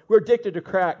devil's throwing. We're addicted to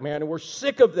crack, man, and we're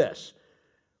sick of this.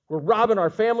 We're robbing our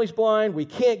families blind. We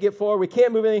can't get forward. We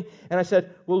can't move anything. And I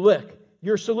said, well, look,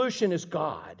 your solution is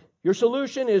God. Your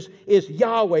solution is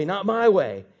Yahweh, not my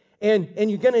way. And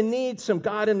you're going to need some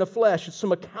God in the flesh,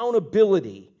 some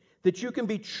accountability that you can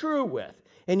be true with.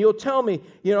 And you'll tell me,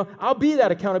 I'll be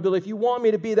that accountability if you want me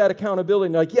to be that accountability.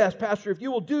 And like, yes, Pastor, if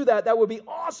you will do that, that would be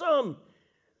awesome.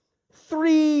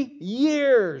 3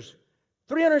 years,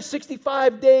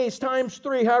 365 days times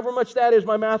 3, however much that is,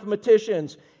 my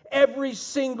mathematicians. Every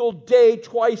single day,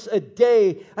 twice a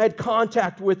day, I had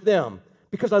contact with them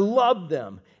because I loved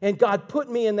them. And God put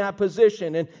me in that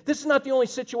position. And this is not the only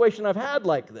situation I've had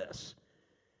like this.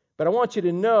 But I want you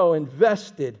to know,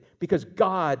 invested, because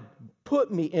God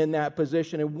put me in that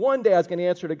position. And one day I was going to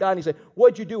answer to God, and He said,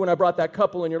 what'd you do when I brought that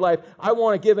couple in your life? I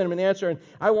want to give him an answer, and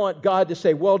I want God to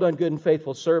say, well done, good and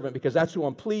faithful servant, because that's who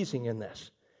I'm pleasing in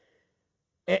this.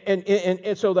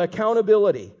 And so the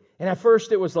accountability. And at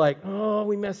first it was like, oh,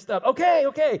 we messed up.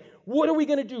 Okay, what are we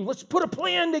going to do? Let's put a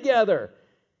plan together.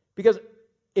 Because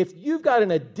if you've got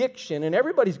an addiction, and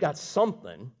everybody's got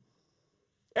something,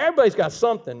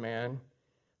 man.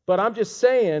 But I'm just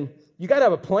saying, you got to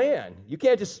have a plan. You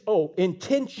can't just,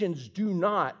 intentions do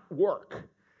not work.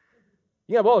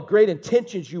 You have all the great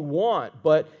intentions you want,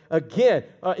 but again,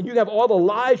 and you have all the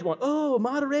lies you want. Oh,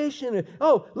 moderation.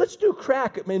 Oh, let's do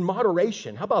crack in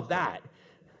moderation. How about that?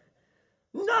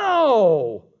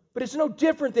 No! But it's no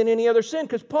different than any other sin,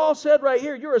 because Paul said right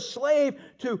here, you're a slave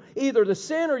to either the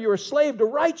sin or you're a slave to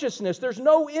righteousness. There's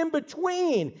no in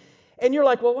between. And you're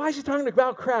like, well, why is he talking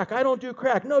about crack? I don't do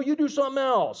crack. No, you do something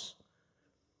else.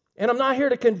 And I'm not here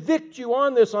to convict you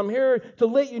on this. I'm here to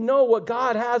let you know what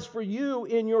God has for you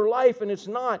in your life, and it's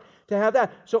not to have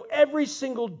that. So every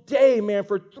single day, man,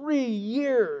 for 3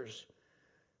 years,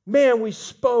 man, we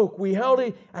spoke.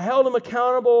 I held him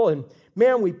accountable, and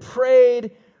man, we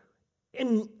prayed.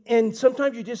 And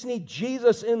sometimes you just need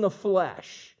Jesus in the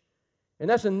flesh. And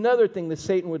that's another thing that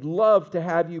Satan would love to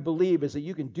have you believe, is that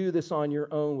you can do this on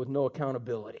your own with no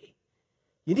accountability.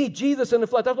 You need Jesus in the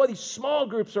flesh. That's why these small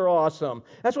groups are awesome.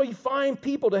 That's why you find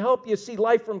people to help you see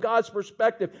life from God's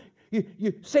perspective.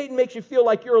 Satan makes you feel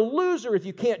like you're a loser if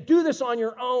you can't do this on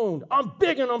your own. I'm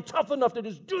big and I'm tough enough to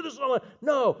just do this on my own.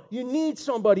 No, you need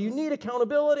somebody. You need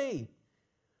accountability.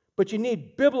 But you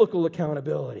need biblical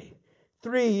accountability.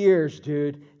 3 years,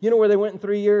 dude. You know where they went in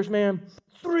 3 years, man?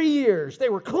 3 years. They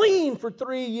were clean for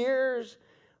 3 years.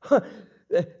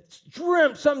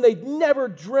 Dreamt something they never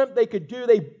dreamt they could do.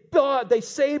 They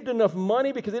saved enough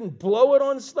money because they didn't blow it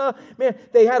on stuff. Man,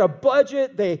 they had a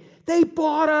budget. They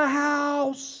bought a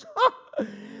house.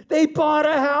 They bought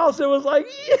a house. It was like,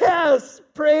 yes,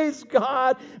 praise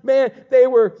God. Man,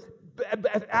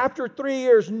 after 3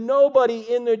 years, nobody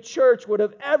in the church would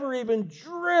have ever even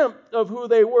dreamt of who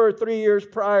they were 3 years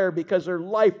prior, because their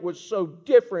life was so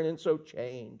different and so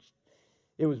changed.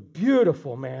 It was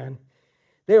beautiful, man.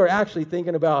 They were actually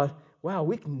thinking about, wow,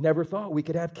 we never thought we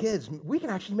could have kids. We can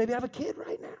actually maybe have a kid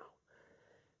right now.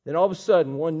 Then all of a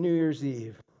sudden, one New Year's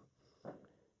Eve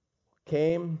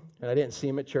came, and I didn't see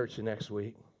him at church the next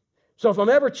week. So if I'm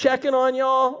ever checking on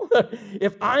y'all,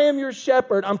 if I am your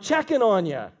shepherd, I'm checking on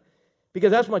you,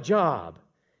 because that's my job.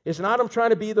 It's not I'm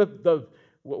trying to be the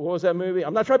what was that movie?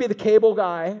 I'm not trying to be the cable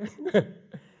guy.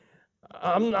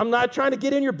 I'm not trying to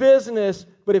get in your business,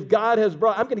 but if God has I'm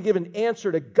going to give an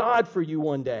answer to God for you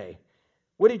one day.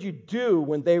 What did you do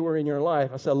when they were in your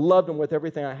life? I said, I loved them with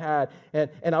everything I had,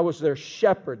 and I was their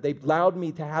shepherd. They allowed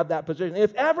me to have that position.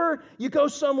 If ever you go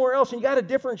somewhere else and you got a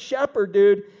different shepherd,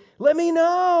 dude, let me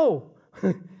know.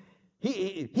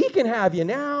 He can have you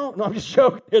now. No, I'm just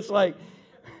joking. It's like,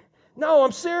 no,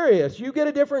 I'm serious. You get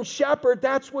a different shepherd.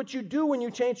 That's what you do when you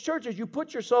change churches. You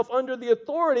put yourself under the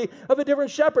authority of a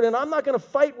different shepherd. And I'm not going to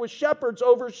fight with shepherds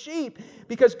over sheep,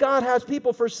 because God has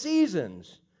people for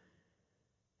seasons.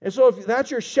 And so if that's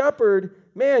your shepherd,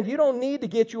 man, you don't need to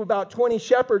get you about 20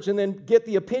 shepherds and then get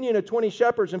the opinion of 20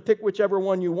 shepherds and pick whichever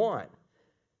one you want,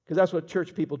 because that's what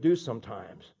church people do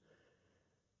sometimes.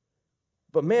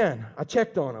 But man, I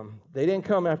checked on them. They didn't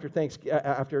come after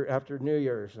New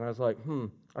Year's, and I was like,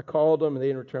 I called them, and they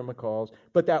didn't return my calls.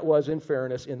 But that was, in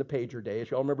fairness, in the pager days.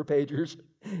 Y'all remember pagers?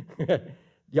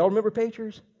 Y'all remember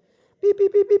pagers? Beep,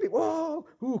 beep, beep, beep, beep. Whoa,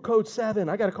 ooh, code 7.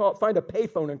 I got to find a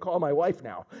payphone and call my wife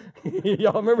now.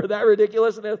 Y'all remember that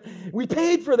ridiculousness? We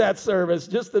paid for that service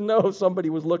just to know somebody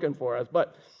was looking for us.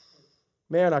 But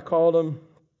man, I called them.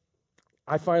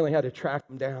 I finally had to track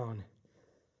them down.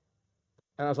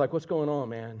 And I was like, what's going on,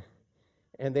 man?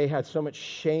 And they had so much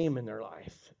shame in their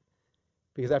life,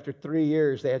 because after 3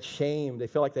 years, they had shame. They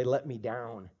felt like they let me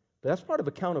down. But that's part of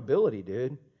accountability,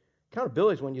 dude.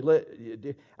 Accountability is when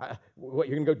what,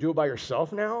 you're going to go do it by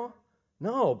yourself now?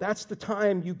 No, that's the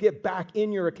time you get back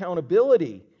in your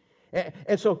accountability.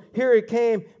 And so here it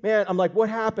came. Man, I'm like, what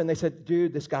happened? They said,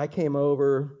 dude, this guy came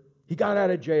over. He got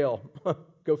out of jail.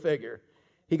 Go figure.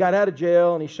 He got out of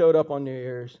jail, and he showed up on New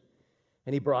Year's,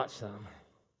 and he brought some.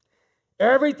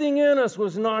 Everything in us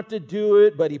was not to do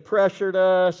it, but he pressured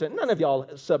us. And none of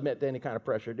y'all submit to any kind of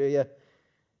pressure, do you?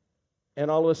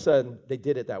 And all of a sudden, they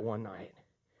did it that one night.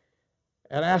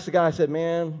 And I asked the guy,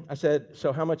 I said,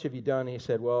 so how much have you done? And he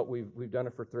said, well, we've done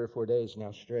it for 3 or 4 days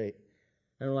now straight.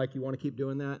 And I'm like, you want to keep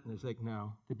doing that? And he's like,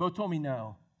 no. They both told me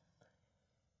no.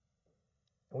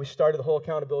 And we started the whole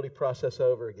accountability process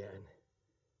over again.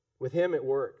 With him, it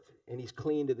worked. And he's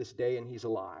clean to this day, and he's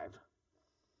alive.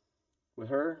 With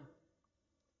her,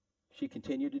 she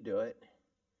continued to do it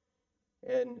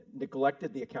and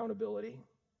neglected the accountability.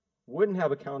 Wouldn't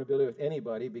have accountability with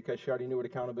anybody, because she already knew what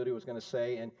accountability was going to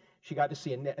say, and she got to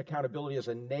see accountability as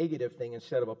a negative thing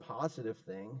instead of a positive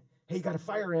thing. Hey, you got a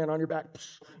fire ant on your back.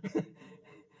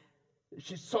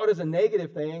 She saw it as a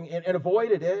negative thing and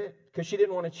avoided it because she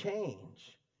didn't want to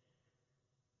change.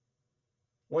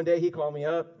 One day he called me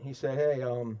up. He said, hey,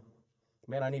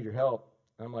 man, I need your help.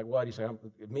 And I'm like, what? He said,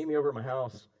 meet me over at my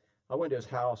house. I went to his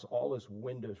house. All his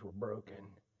windows were broken.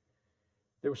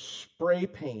 There was spray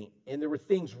paint, and there were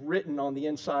things written on the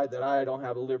inside that I don't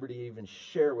have a liberty to even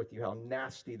share with you how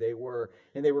nasty they were.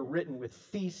 And they were written with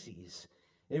feces.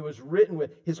 It was written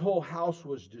with, his whole house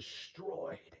was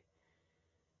destroyed.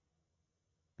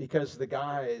 Because the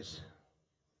guys,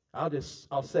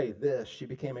 I'll say this, she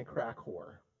became a crack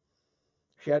whore.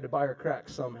 She had to buy her crack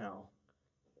somehow.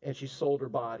 and she sold her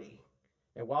body.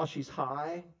 And while she's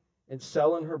high and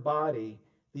selling her body,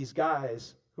 these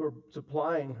guys who are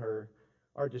supplying her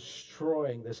are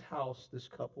destroying this house this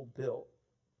couple built.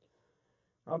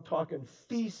 I'm talking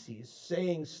feces,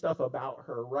 saying stuff about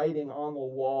her, writing on the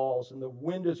walls, and the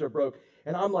windows are broke.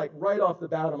 And I'm like, right off the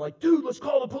bat, I'm like, dude, let's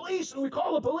call the police. And we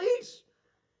call the police.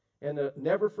 And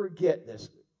never forget this.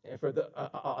 And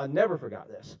I never forgot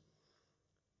this.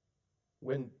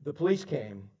 When the police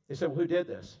came, they said, well, who did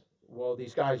this? Well,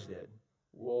 these guys did.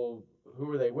 Well, who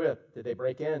were they with? Did they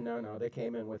break in? No, they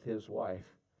came in with his wife.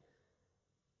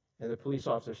 And the police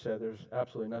officer said, there's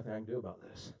absolutely nothing I can do about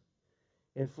this.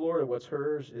 In Florida, what's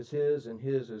hers is his, and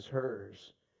his is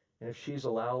hers. And if she's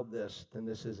allowed this, then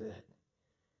this is it.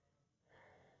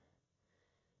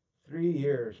 3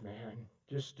 years, man,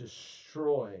 just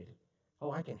destroyed.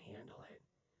 Oh, I can handle it.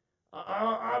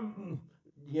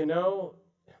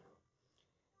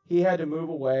 He had to move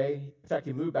away. In fact,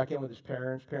 he moved back in with his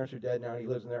parents. Parents are dead now. He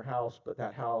lives in their house, but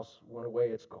that house went away.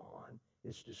 It's gone.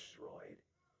 It's destroyed.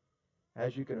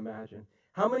 As you can imagine.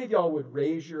 How many of y'all would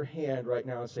raise your hand right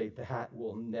now and say, that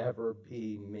will never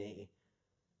be me?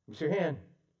 Raise your hand.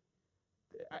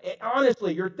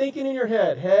 Honestly, you're thinking in your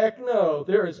head, heck no,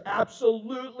 there is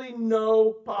absolutely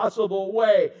no possible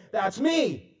way. That's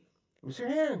me. Raise your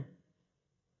hand.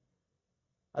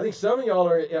 I think some of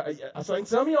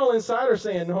y'all inside are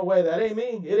saying, no way, that ain't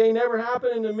me. It ain't never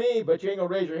happening to me, but you ain't going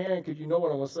to raise your hand because you know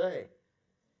what I'm going to say.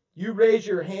 You raise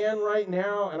your hand right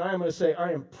now, and I am going to say,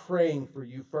 I am praying for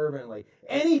you fervently.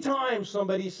 Anytime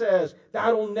somebody says,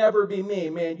 that'll never be me,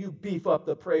 man, you beef up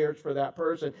the prayers for that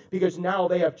person because now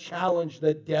they have challenged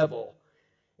the devil.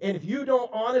 And if you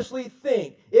don't honestly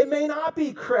think, it may not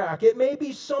be crack, it may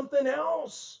be something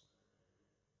else.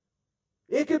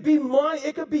 It could be money,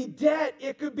 it could be debt,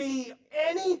 it could be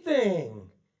anything.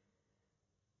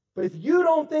 But if you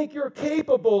don't think you're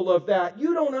capable of that,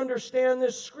 you don't understand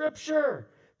this scripture.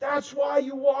 That's why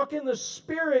you walk in the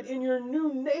Spirit in your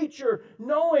new nature,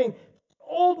 knowing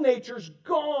old nature's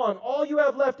gone. All you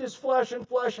have left is flesh, and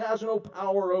flesh has no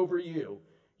power over you.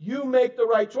 You make the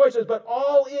right choices, but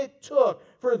all it took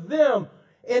for them,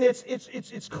 and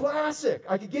it's classic.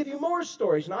 I could give you more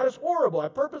stories, not as horrible. I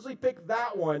purposely picked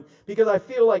that one because I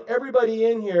feel like everybody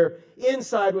in here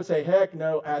inside would say, heck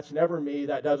no, that's never me.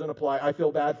 That doesn't apply. I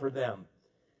feel bad for them.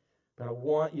 But I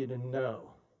want you to know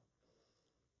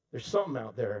there's something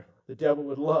out there the devil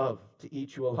would love to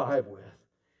eat you alive with.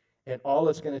 And all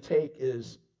it's going to take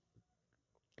is,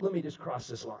 let me just cross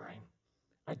this line.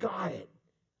 I got it.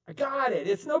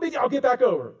 It's no big deal. I'll get back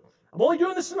over. I'm only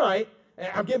doing this tonight, and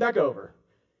I'm getting back over.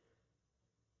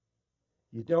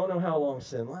 You don't know how long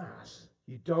sin lasts.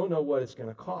 You don't know what it's going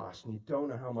to cost, and you don't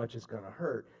know how much it's going to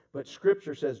hurt. But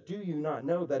Scripture says, do you not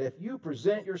know that if you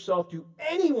present yourself to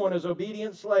anyone as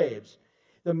obedient slaves,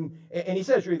 and he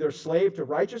says you're either a slave to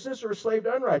righteousness or a slave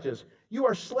to unrighteousness. You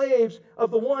are slaves of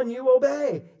the one you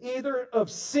obey, either of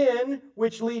sin,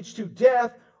 which leads to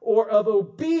death, or of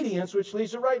obedience, which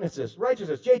leads to righteousness.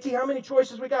 JT, how many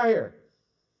choices we got here?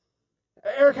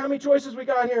 Eric, how many choices we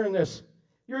got here in this?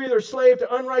 You're either a slave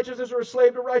to unrighteousness or a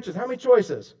slave to righteousness. How many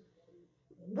choices?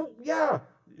 Yeah,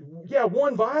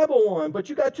 one viable one, but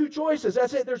you got two choices.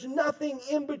 That's it. There's nothing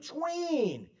in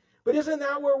between. But isn't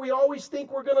that where we always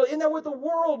think isn't that what the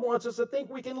world wants us to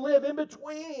think we can live in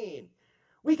between?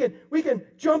 We can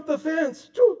jump the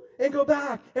fence and go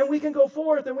back, and we can go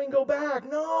forth and we can go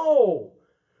back. No.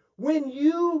 When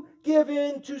you give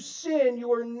in to sin,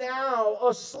 you are now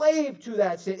a slave to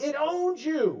that sin. It owns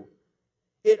you.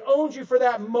 It owns you for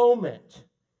that moment.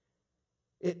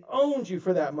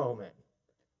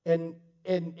 And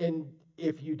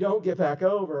if you don't get back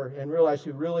over and realize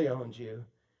who really owns you,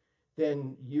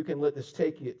 then you can let this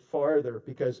take you farther,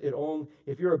 because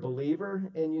if you're a believer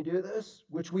and you do this,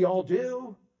 which we all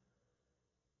do,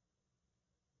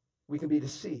 we can be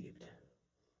deceived.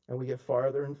 And we get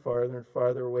farther and farther and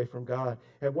farther away from God.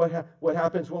 And what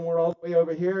happens when we're all the way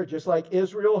over here? Just like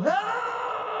Israel,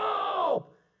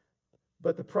 help!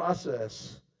 But the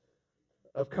process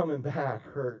of coming back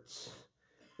hurts.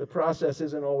 The process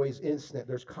isn't always instant.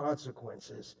 There's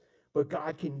consequences. But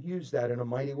God can use that in a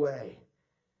mighty way.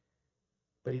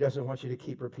 But he doesn't want you to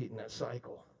keep repeating that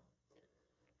cycle.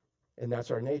 And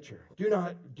that's our nature. Do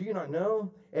you not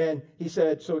know? And he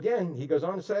said, so again, he goes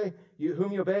on to say,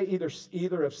 whom you obey,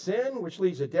 either of sin, which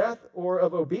leads to death, or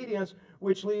of obedience,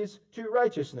 which leads to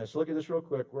righteousness. Look at this real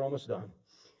quick. We're almost done.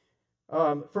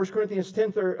 1 Corinthians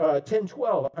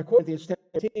 10:12. I quote Corinthians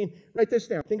 10:13. Write this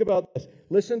down. Think about this.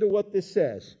 Listen to what this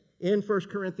says. In 1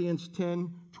 Corinthians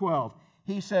 10:12.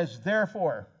 He says,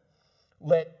 therefore,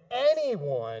 let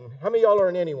anyone, how many of y'all are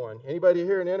an anyone? Anybody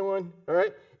here an anyone? All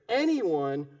right.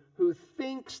 anyone who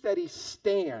thinks that he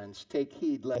stands, take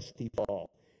heed lest he fall.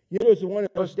 You know who's the one in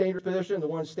the most dangerous position? The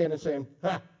one standing saying,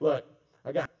 look,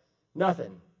 I got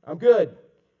nothing. I'm good.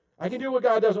 I can do what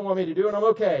God doesn't want me to do, and I'm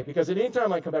okay, because at any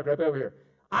time I come back right over here.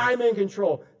 I'm in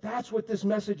control. That's what this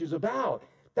message is about.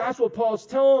 That's what Paul's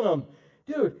telling them.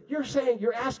 Dude,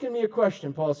 you're asking me a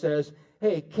question, Paul says.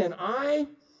 Hey, can I,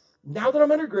 now that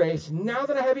I'm under grace, now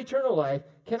that I have eternal life,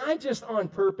 can I just on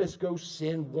purpose go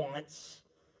sin once?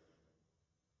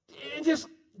 And just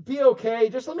be okay?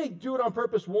 Just let me do it on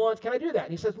purpose once. Can I do that?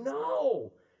 And he says,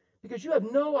 no, because you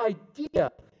have no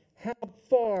idea how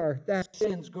far that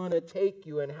sin's going to take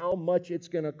you and how much it's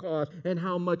going to cost and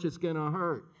how much it's going to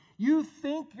hurt. You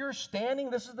think you're standing?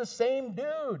 This is the same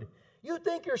dude. You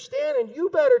think you're standing? You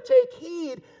better take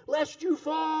heed lest you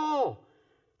fall.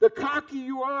 The cocky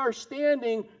you are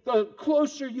standing, the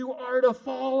closer you are to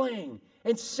falling.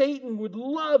 And Satan would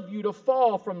love you to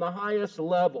fall from the highest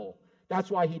level. That's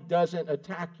why he doesn't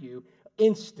attack you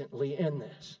instantly in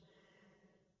this.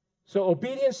 So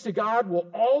obedience to God will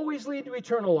always lead to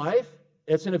eternal life.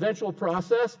 It's an eventual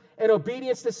process. And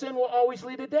obedience to sin will always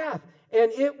lead to death.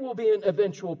 And it will be an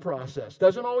eventual process.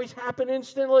 Doesn't always happen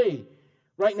instantly.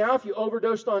 Right now, if you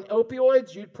overdosed on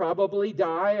opioids, you'd probably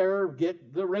die or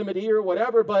get the remedy or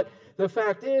whatever. But the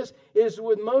fact is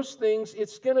with most things,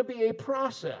 it's going to be a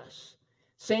process.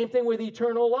 Same thing with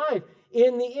eternal life.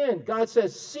 In the end, God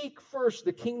says, seek first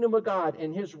the kingdom of God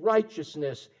and his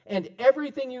righteousness, and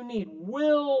everything you need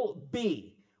will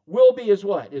be. Will be is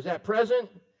what? Is that present,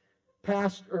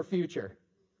 past, or future?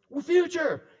 Well,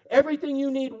 future. Everything you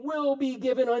need will be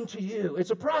given unto you.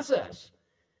 It's a process.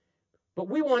 But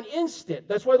we want instant.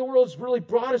 That's why the world's really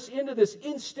brought us into this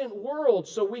instant world,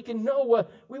 so we can know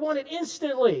what we want it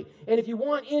instantly. And if you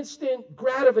want instant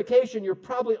gratification, you're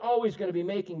probably always going to be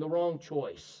making the wrong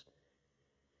choice.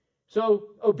 So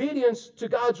obedience to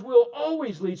God's will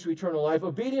always leads to eternal life.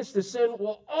 Obedience to sin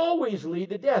will always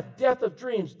lead to death. Death of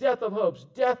dreams, death of hopes,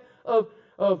 death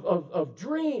of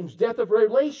dreams, death of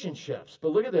relationships.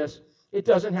 But look at this. It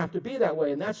doesn't have to be that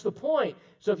way, and that's the point.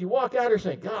 So if you walk out here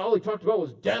saying, God, all he talked about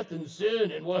was death and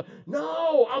sin and what?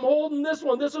 No, I'm holding this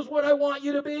one. This is what I want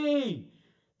you to be.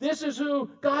 This is who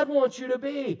God wants you to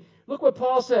be. Look what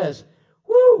Paul says.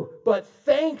 Woo! But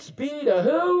thanks be to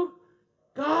who?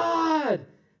 God,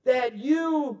 that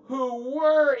you who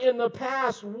were in the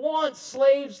past once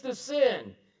slaves to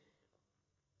sin.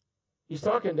 He's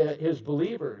talking to his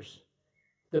believers.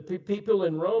 The people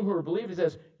in Rome who are believers,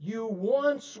 says, you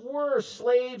once were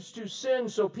slaves to sin,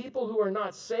 so people who are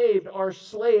not saved are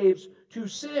slaves to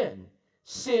sin.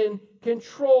 Sin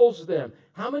controls them.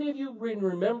 How many of you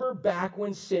remember back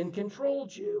when sin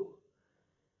controlled you?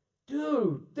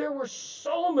 Dude, there were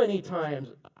so many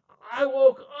times I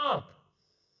woke up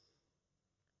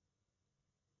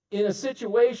in a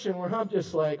situation where I'm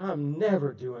just like, I'm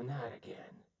never doing that again.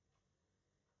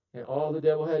 And all the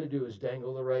devil had to do was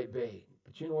dangle the right bait.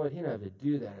 But you know what? He doesn't have to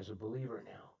do that as a believer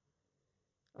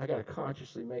now. I got to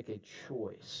consciously make a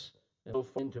choice and go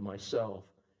into myself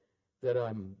that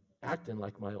I'm acting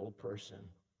like my old person.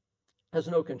 Has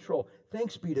no control.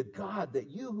 Thanks be to God that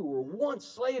you who were once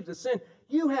slaves to sin,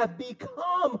 you have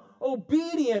become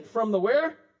obedient from the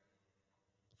where?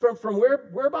 From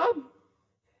where, Bob?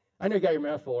 I know you got your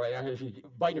mouth full right now. You're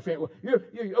biting your finger.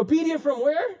 You're obedient from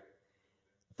where?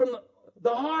 From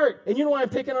the heart. And you know why I'm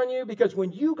picking on you? Because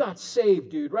when you got saved,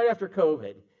 dude, right after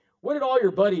COVID, what did all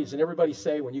your buddies and everybody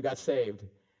say when you got saved?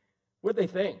 What did they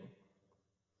think?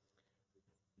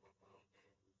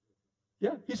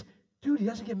 Yeah, he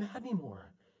doesn't get mad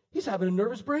anymore. He's having a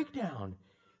nervous breakdown.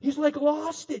 He's like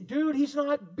lost it, dude. He's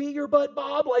not be your butt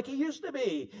Bob like he used to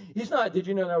be. He's not, did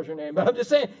you know that was your name? But I'm just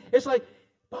saying, it's like,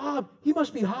 Bob, he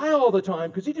must be high all the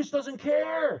time because he just doesn't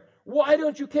care. Why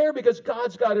don't you care? Because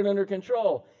God's got it under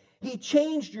control. He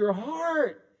changed your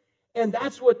heart. And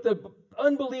that's what the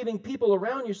unbelieving people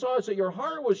around you saw, is that your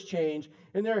heart was changed.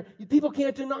 And people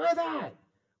can't deny that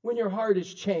when your heart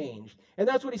is changed. And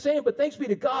that's what he's saying. But thanks be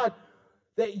to God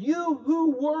that you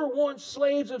who were once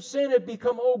slaves of sin have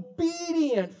become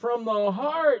obedient from the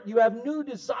heart. You have new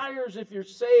desires, if you're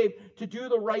saved, to do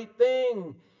the right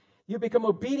thing. You become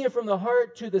obedient from the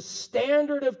heart to the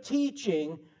standard of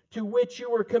teaching to which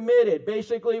you were committed.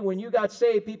 Basically, when you got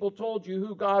saved, people told you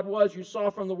who God was. You saw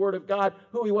from the Word of God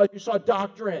who He was. You saw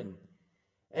doctrine.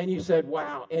 And you said,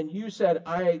 wow. And you said,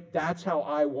 that's how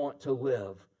I want to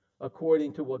live,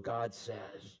 according to what God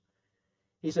says.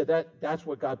 He said, that's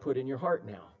what God put in your heart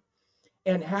now.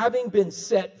 And having been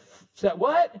set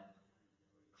what?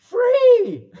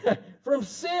 Free from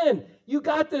sin. You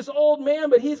got this old man,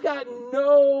 but he's got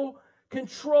no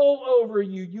control over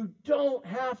you. You don't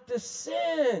have to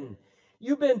sin.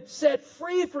 You've been set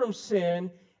free from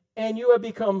sin, and you have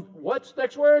become, what's the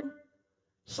next word?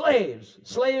 Slaves.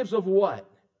 Slaves of what?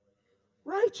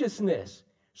 Righteousness.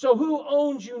 So who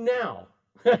owns you now?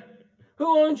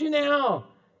 Who owns you now?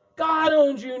 God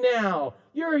owns you now.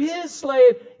 You're his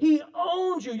slave. He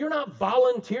owns you. You're not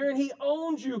volunteering. He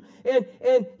owns you.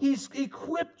 And he's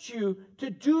equipped you to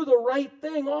do the right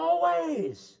thing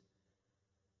always.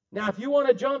 Now, if you want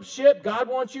to jump ship, God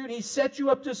wants you, and he set you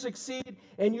up to succeed,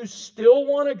 and you still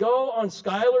want to go on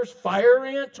Skylar's fire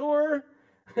ant tour?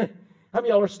 How many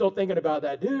of y'all are still thinking about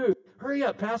that? Dude, hurry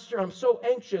up, Pastor. I'm so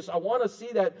anxious. I want to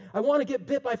see that. I want to get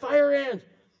bit by fire ants.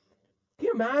 Can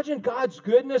you imagine God's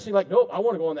goodness? You're like, nope, I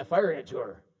want to go on that fire ant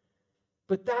tour.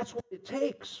 But that's what it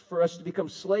takes for us to become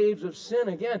slaves of sin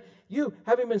again. You,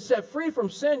 having been set free from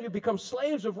sin, you become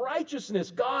slaves of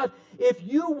righteousness. God, if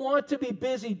you want to be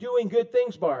busy doing good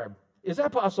things, Barb, is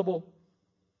that possible?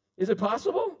 Is it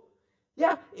possible?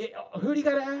 Yeah. Who do you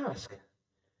got to ask?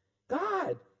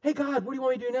 God. Hey, God, what do you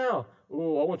want me to do now?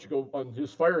 Oh, I want you to go on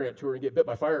this fire ant tour and get bit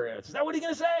by fire ants. Is that what he's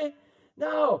going to say?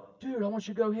 No. Dude, I want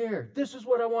you to go here. This is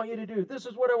what I want you to do. This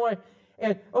is what I want.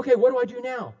 And, okay, what do I do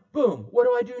now? Boom. What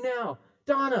do I do now?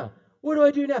 Donna, what do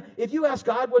I do now? If you ask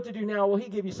God what to do now, will he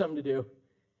give you something to do?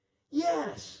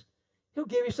 Yes. He'll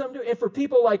give you something to do. And for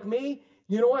people like me,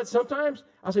 you know what? Sometimes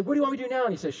I'll say, what do you want me to do now?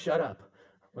 And he says, shut up.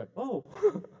 I'm like, oh,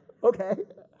 okay.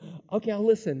 Okay, I'll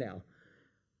listen now.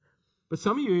 But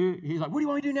some of you, he's like, what do you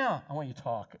want me to do now? I want you to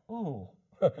talk. Oh,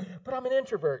 but I'm an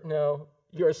introvert. No,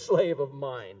 you're a slave of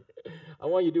mine. I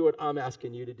want you to do what I'm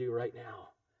asking you to do right now.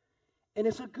 And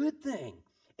it's a good thing.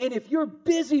 And if you're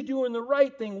busy doing the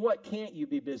right thing, what can't you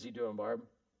be busy doing, Barb?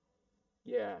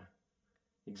 Yeah,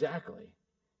 exactly.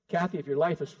 Kathy, if your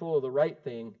life is full of the right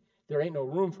thing, there ain't no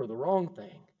room for the wrong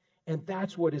thing. And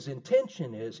that's what his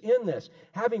intention is in this.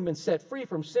 Having been set free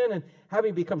from sin and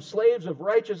having become slaves of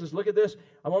righteousness. Look at this.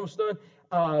 I'm almost done.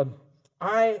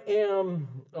 I am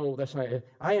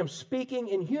speaking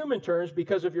in human terms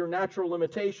because of your natural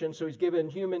limitations. So he's given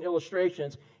human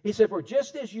illustrations. He said, for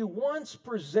just as you once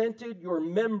presented your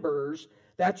members,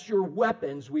 that's your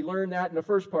weapons. We learned that in the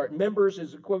first part. Members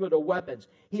is equivalent to weapons.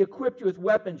 He equipped you with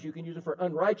weapons. You can use it for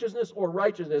unrighteousness or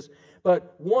righteousness.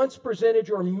 But once presented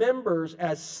your members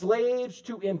as slaves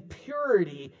to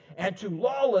impurity and to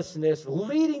lawlessness,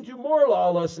 leading to more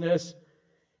lawlessness.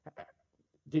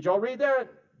 Did y'all read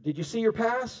that? Did you see your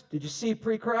past? Did you see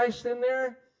pre-Christ in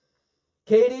there?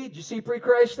 Katie, did you see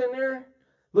pre-Christ in there?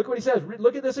 Look what he says.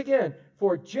 Look at this again.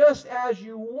 For just as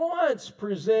you once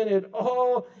presented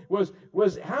all, was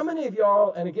how many of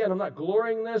y'all, and again, I'm not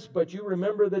glorying in this, but you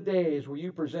remember the days where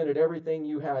you presented everything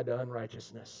you had to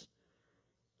unrighteousness.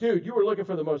 Dude, you were looking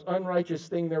for the most unrighteous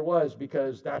thing there was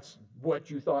because that's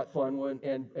what you thought fun was,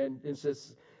 and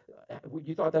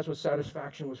you thought that's what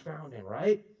satisfaction was found in,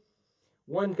 right?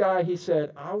 One guy, he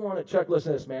said, Chuck,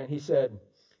 listen to this, man. He said,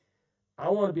 I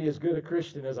want to be as good a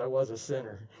Christian as I was a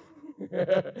sinner.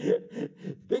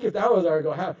 Think if that was our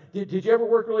goal. Did you ever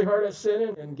work really hard at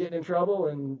sinning and getting in trouble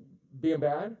and being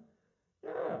bad?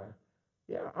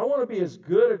 Yeah. I want to be as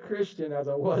good a Christian as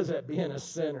I was at being a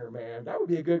sinner, man. That would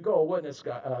be a good goal, wouldn't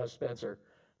it, Spencer?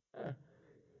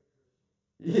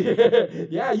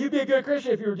 Yeah, you'd be a good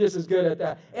Christian if you were just as good at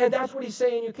that. And that's what he's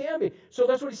saying you can be. So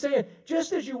that's what he's saying.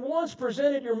 Just as you once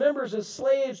presented your members as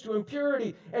slaves to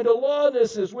impurity and to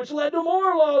lawlessness, which led to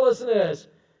more lawlessness,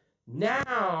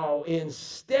 now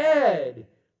instead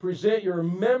present your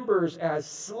members as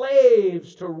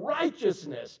slaves to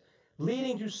righteousness,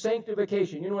 leading to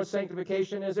sanctification. You know what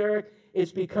sanctification is, Eric?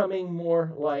 It's becoming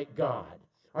more like God.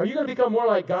 Are you going to become more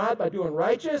like God by doing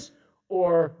righteous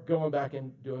or going back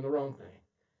and doing the wrong thing?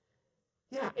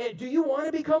 Yeah, and do you want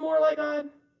to become more like God?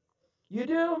 You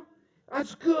do?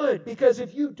 That's good, because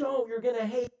if you don't, you're going to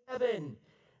hate heaven.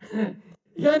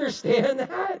 You understand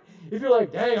that? If you're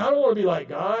like, dang, I don't want to be like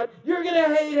God, you're going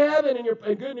to hate heaven,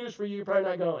 and good news for you, you're probably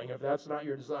not going if that's not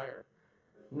your desire.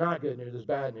 Not good news, it's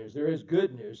bad news. There is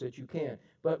good news that you can.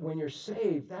 But when you're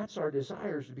saved, that's our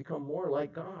desires to become more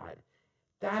like God.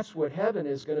 That's what heaven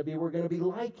is going to be. We're going to be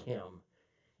like him.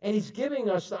 And he's giving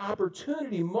us the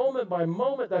opportunity moment by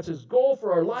moment. That's his goal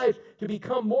for our lives, to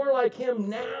become more like him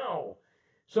now.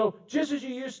 So just as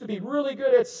you used to be really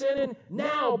good at sinning,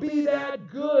 now be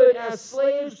that good as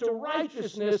slaves to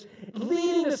righteousness,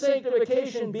 leading to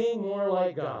sanctification, being more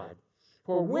like God.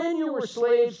 For when you were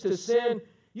slaves to sin,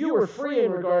 you were free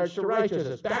in regards to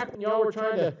righteousness. Back when y'all were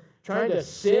trying to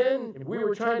sin, and we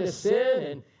were trying to sin,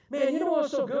 and man, you know what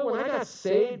was so good? When I got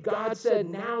saved, God said,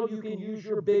 now you can use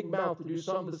your big mouth to do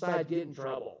something besides get in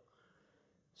trouble.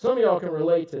 Some of y'all can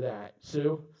relate to that,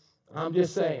 Sue. I'm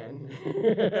just saying.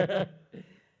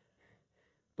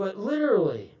 But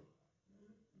literally,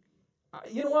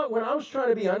 You know what? When I was trying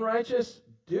to be unrighteous,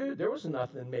 dude, there was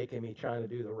nothing making me trying to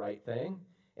do the right thing.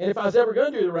 And if I was ever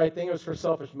going to do the right thing, it was for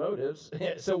selfish motives.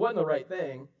 So it wasn't the right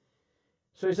thing.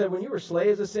 So he said, when you were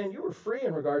slaves of sin, you were free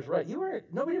in regards to right.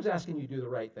 Nobody was asking you to do the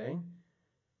right thing.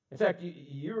 In fact,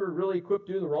 you were really equipped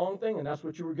to do the wrong thing, and that's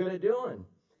what you were good at doing.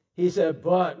 He said,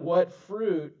 but what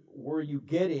fruit were you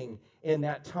getting in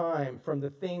that time from the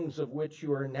things of which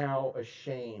you are now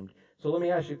ashamed? So let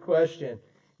me ask you a question.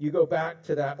 You go back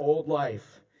to that old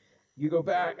life. You go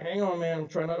back, hang on, man, I'm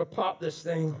trying not to pop this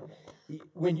thing.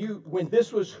 When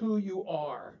this was who you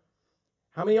are,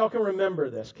 how many of y'all can remember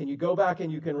this? Can you go back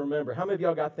and you can remember? How many of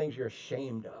y'all got things you're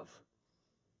ashamed of?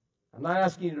 I'm not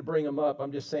asking you to bring them up.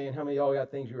 I'm just saying how many of y'all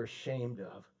got things you're ashamed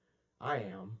of? I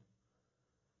am.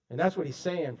 And that's what he's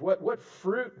saying. What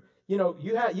fruit, you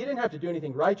didn't have to do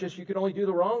anything righteous. You could only do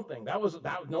the wrong thing. No one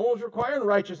was requiring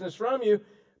righteousness from you.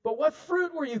 But what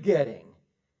fruit were you getting?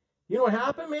 You know what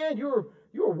happened, man? You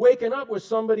were waking up with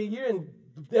somebody you didn't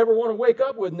ever want to wake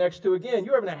up with next to again.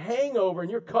 You're having a hangover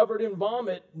and you're covered in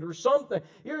vomit or something.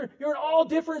 You're in all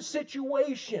different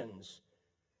situations.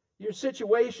 You're in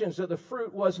situations that the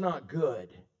fruit was not good.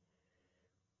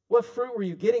 What fruit were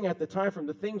you getting at the time from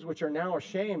the things which are now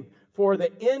ashamed? For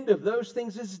the end of those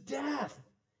things is death.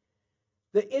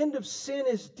 The end of sin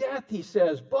is death, he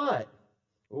says. But,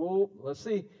 let's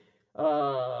see.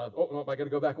 I got to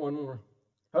go back one more.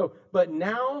 But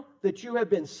now that you have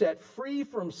been set free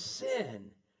from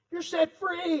sin, you're set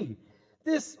free.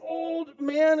 This old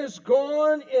man is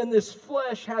gone and this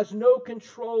flesh has no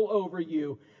control over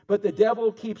you. But the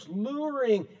devil keeps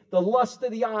luring the lust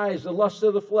of the eyes, the lust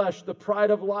of the flesh, the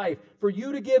pride of life for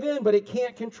you to give in, but it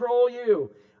can't control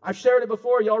you. I've shared it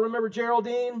before. Y'all remember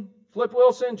Geraldine? Flip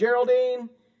Wilson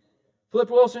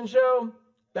show?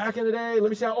 Back in the day. Let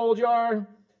me see how old you are.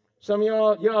 Some of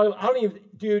y'all, I don't even,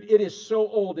 dude, it is so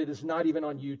old, it is not even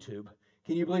on YouTube.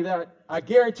 Can you believe that? I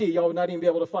guarantee y'all would not even be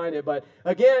able to find it. But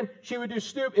again, she would do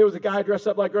it was a guy dressed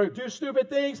up like her, do stupid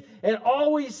things, and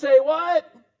always say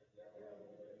what?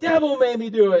 Devil made me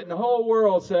do it. And the whole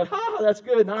world said, that's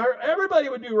good. Now everybody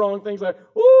would do wrong things like,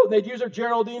 and they'd use their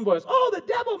Geraldine voice. The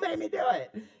devil made me do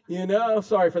it.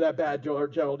 Sorry for that bad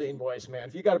Geraldine voice, man.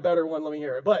 If you got a better one, let me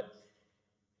hear it. But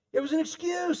it was an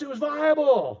excuse. It was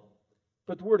viable.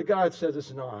 But the Word of God says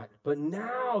it's not. But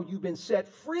now you've been set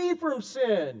free from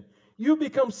sin. You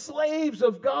become slaves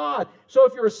of God. So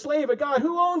if you're a slave of God,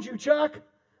 who owns you, Chuck?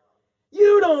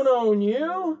 You don't own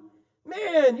you.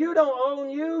 Man, you don't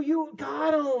own you.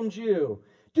 God owns you.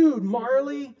 Dude,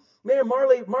 Marley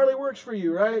works for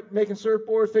you, right? Making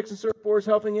surfboards, fixing surfboards,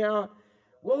 helping you out.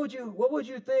 What would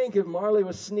you think if Marley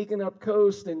was sneaking up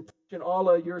coast and teaching all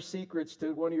of your secrets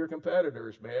to one of your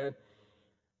competitors, man?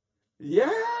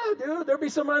 Yeah, dude, there'd be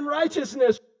some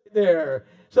unrighteousness there.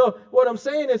 So what I'm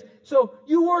saying is, so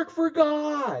you work for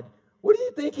God. What do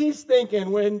you think he's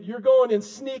thinking when you're going and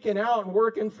sneaking out and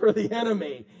working for the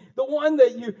enemy? The one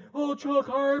that Chuck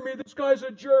hired me. This guy's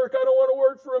a jerk. I don't want to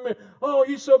work for him.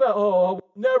 He's so bad. I'll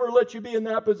never let you be in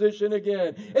that position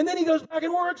again. And then he goes back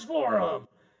and works for him.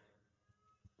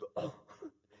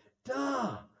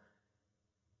 Duh.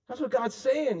 That's what God's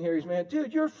saying here.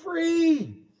 Dude, you're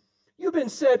free. You've been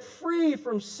set free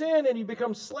from sin and you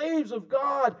become slaves of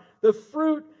God. The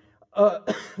fruit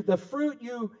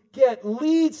you get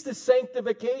leads to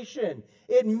sanctification.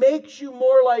 It makes you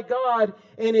more like God,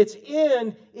 and its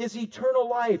end is eternal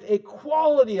life, a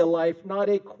quality of life, not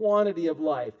a quantity of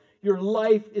life. Your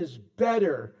life is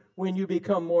better when you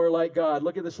become more like God.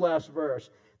 Look at this last verse.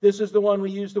 This is the one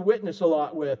we use to witness a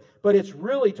lot with, but it's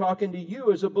really talking to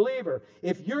you as a believer.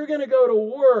 If you're going to go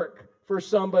to work for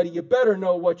somebody, you better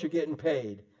know what you're getting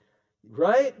paid,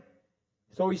 right?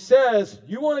 So he says,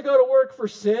 you want to go to work for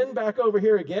sin back over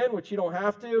here again, which you don't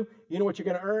have to. You know what you're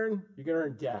going to earn? You're going to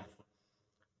earn death.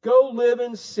 Go live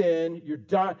in sin.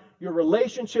 Your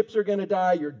relationships are going to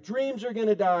die. Your dreams are going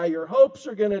to die. Your hopes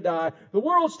are going to die. The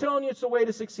world's telling you it's the way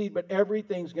to succeed, but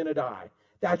everything's going to die.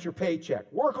 That's your paycheck.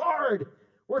 Work hard.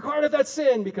 Work hard at that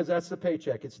sin because that's the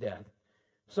paycheck. It's death.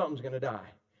 Something's going to die.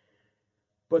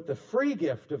 But the free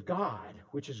gift of God,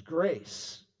 which is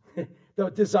grace, the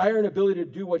desire and ability to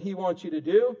do what he wants you to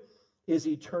do, is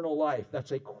eternal life.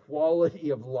 That's a quality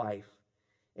of life.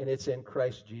 And it's in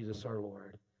Christ Jesus our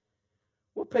Lord.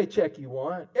 What paycheck you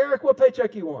want? Eric, what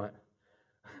paycheck you want?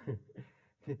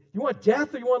 You want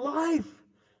death or you want life?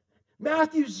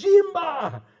 Matthew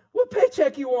Zimba, what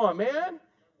paycheck you want, man?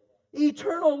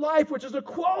 Eternal life, which is a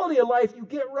quality of life you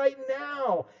get right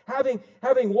now. Having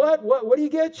what? What do you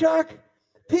get, Chuck?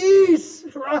 Peace,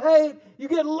 right? You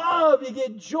get love, you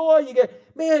get joy,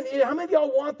 man, how many of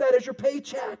y'all want that as your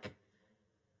paycheck?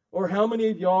 Or how many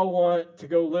of y'all want to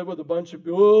go live with a bunch of,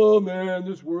 oh man,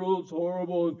 this world's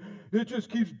horrible and it just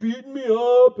keeps beating me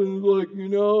up and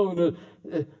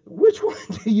which one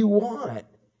do you want?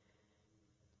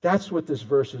 That's what this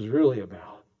verse is really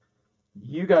about.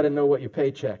 You got to know what your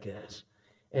paycheck is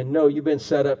and know you've been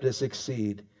set up to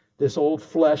succeed. This old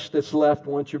flesh that's left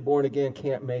once you're born again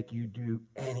can't make you do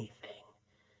anything.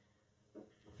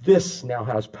 This now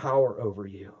has power over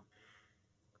you.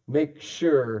 Make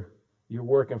sure you're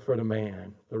working for the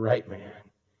man, the right man,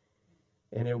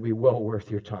 and it'll be well worth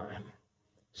your time.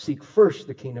 Seek first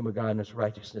the kingdom of God and His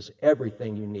righteousness.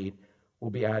 Everything you need will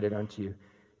be added unto you.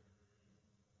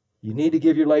 You need to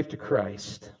give your life to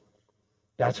Christ.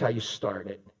 That's how you start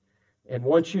it. And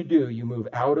once you do, you move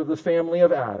out of the family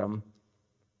of Adam,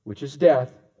 which is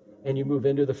death, and you move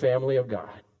into the family of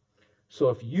God. So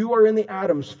if you are in the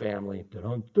Adam's family,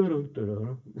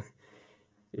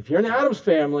 if you're in the Adam's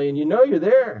family and you know you're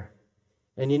there,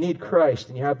 and you need Christ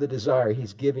and you have the desire,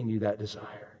 He's giving you that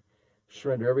desire.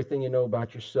 Surrender everything you know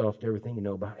about yourself to everything you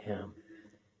know about Him.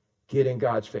 Get in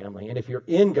God's family. And if you're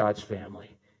in God's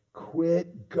family,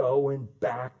 quit going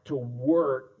back to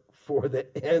work for the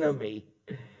enemy.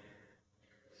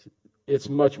 It's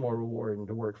much more rewarding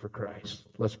to work for Christ.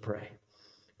 Let's pray.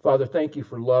 Father, thank you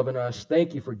for loving us.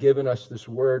 Thank you for giving us this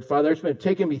word. Father, it's been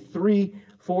taking me 3,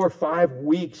 4, 5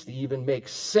 weeks to even make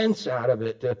sense out of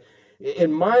it,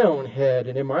 in my own head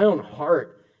and in my own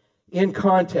heart, in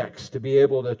context, to be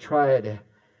able to try to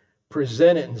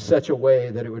present it in such a way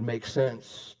that it would make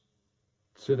sense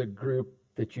to the group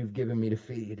that you've given me to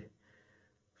feed.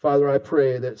 Father, I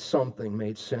pray that something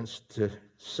made sense to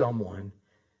someone,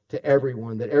 to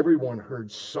everyone, that everyone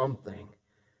heard something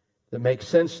that makes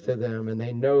sense to them, and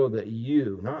they know that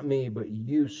you, not me, but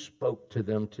you spoke to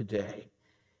them today,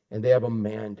 and they have a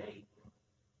mandate.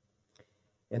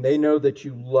 And they know that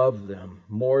you love them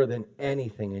more than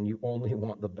anything, and you only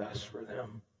want the best for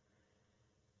them.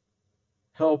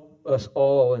 Help us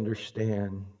all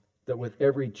understand that with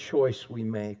every choice we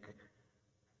make,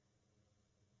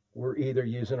 we're either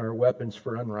using our weapons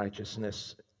for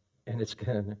unrighteousness, and it's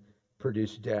going to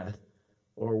produce death,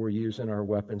 or we're using our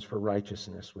weapons for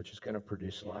righteousness, which is going to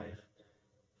produce life.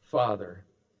 Father,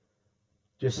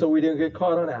 just so we didn't get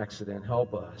caught on accident,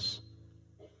 help us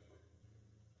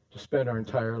to spend our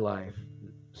entire life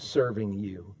serving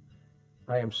you.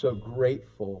 I am so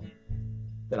grateful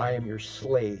that I am your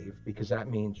slave, because that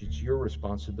means it's your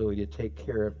responsibility to take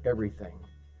care of everything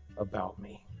about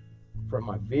me, from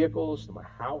my vehicles to my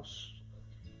house,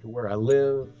 to where I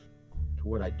live, to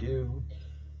what I do,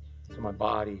 to my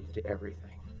body, to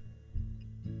everything.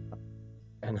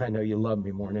 And I know you love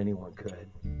me more than anyone could.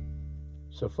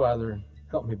 So, Father,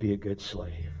 help me be a good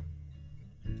slave.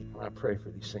 I pray for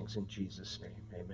these things in Jesus' name.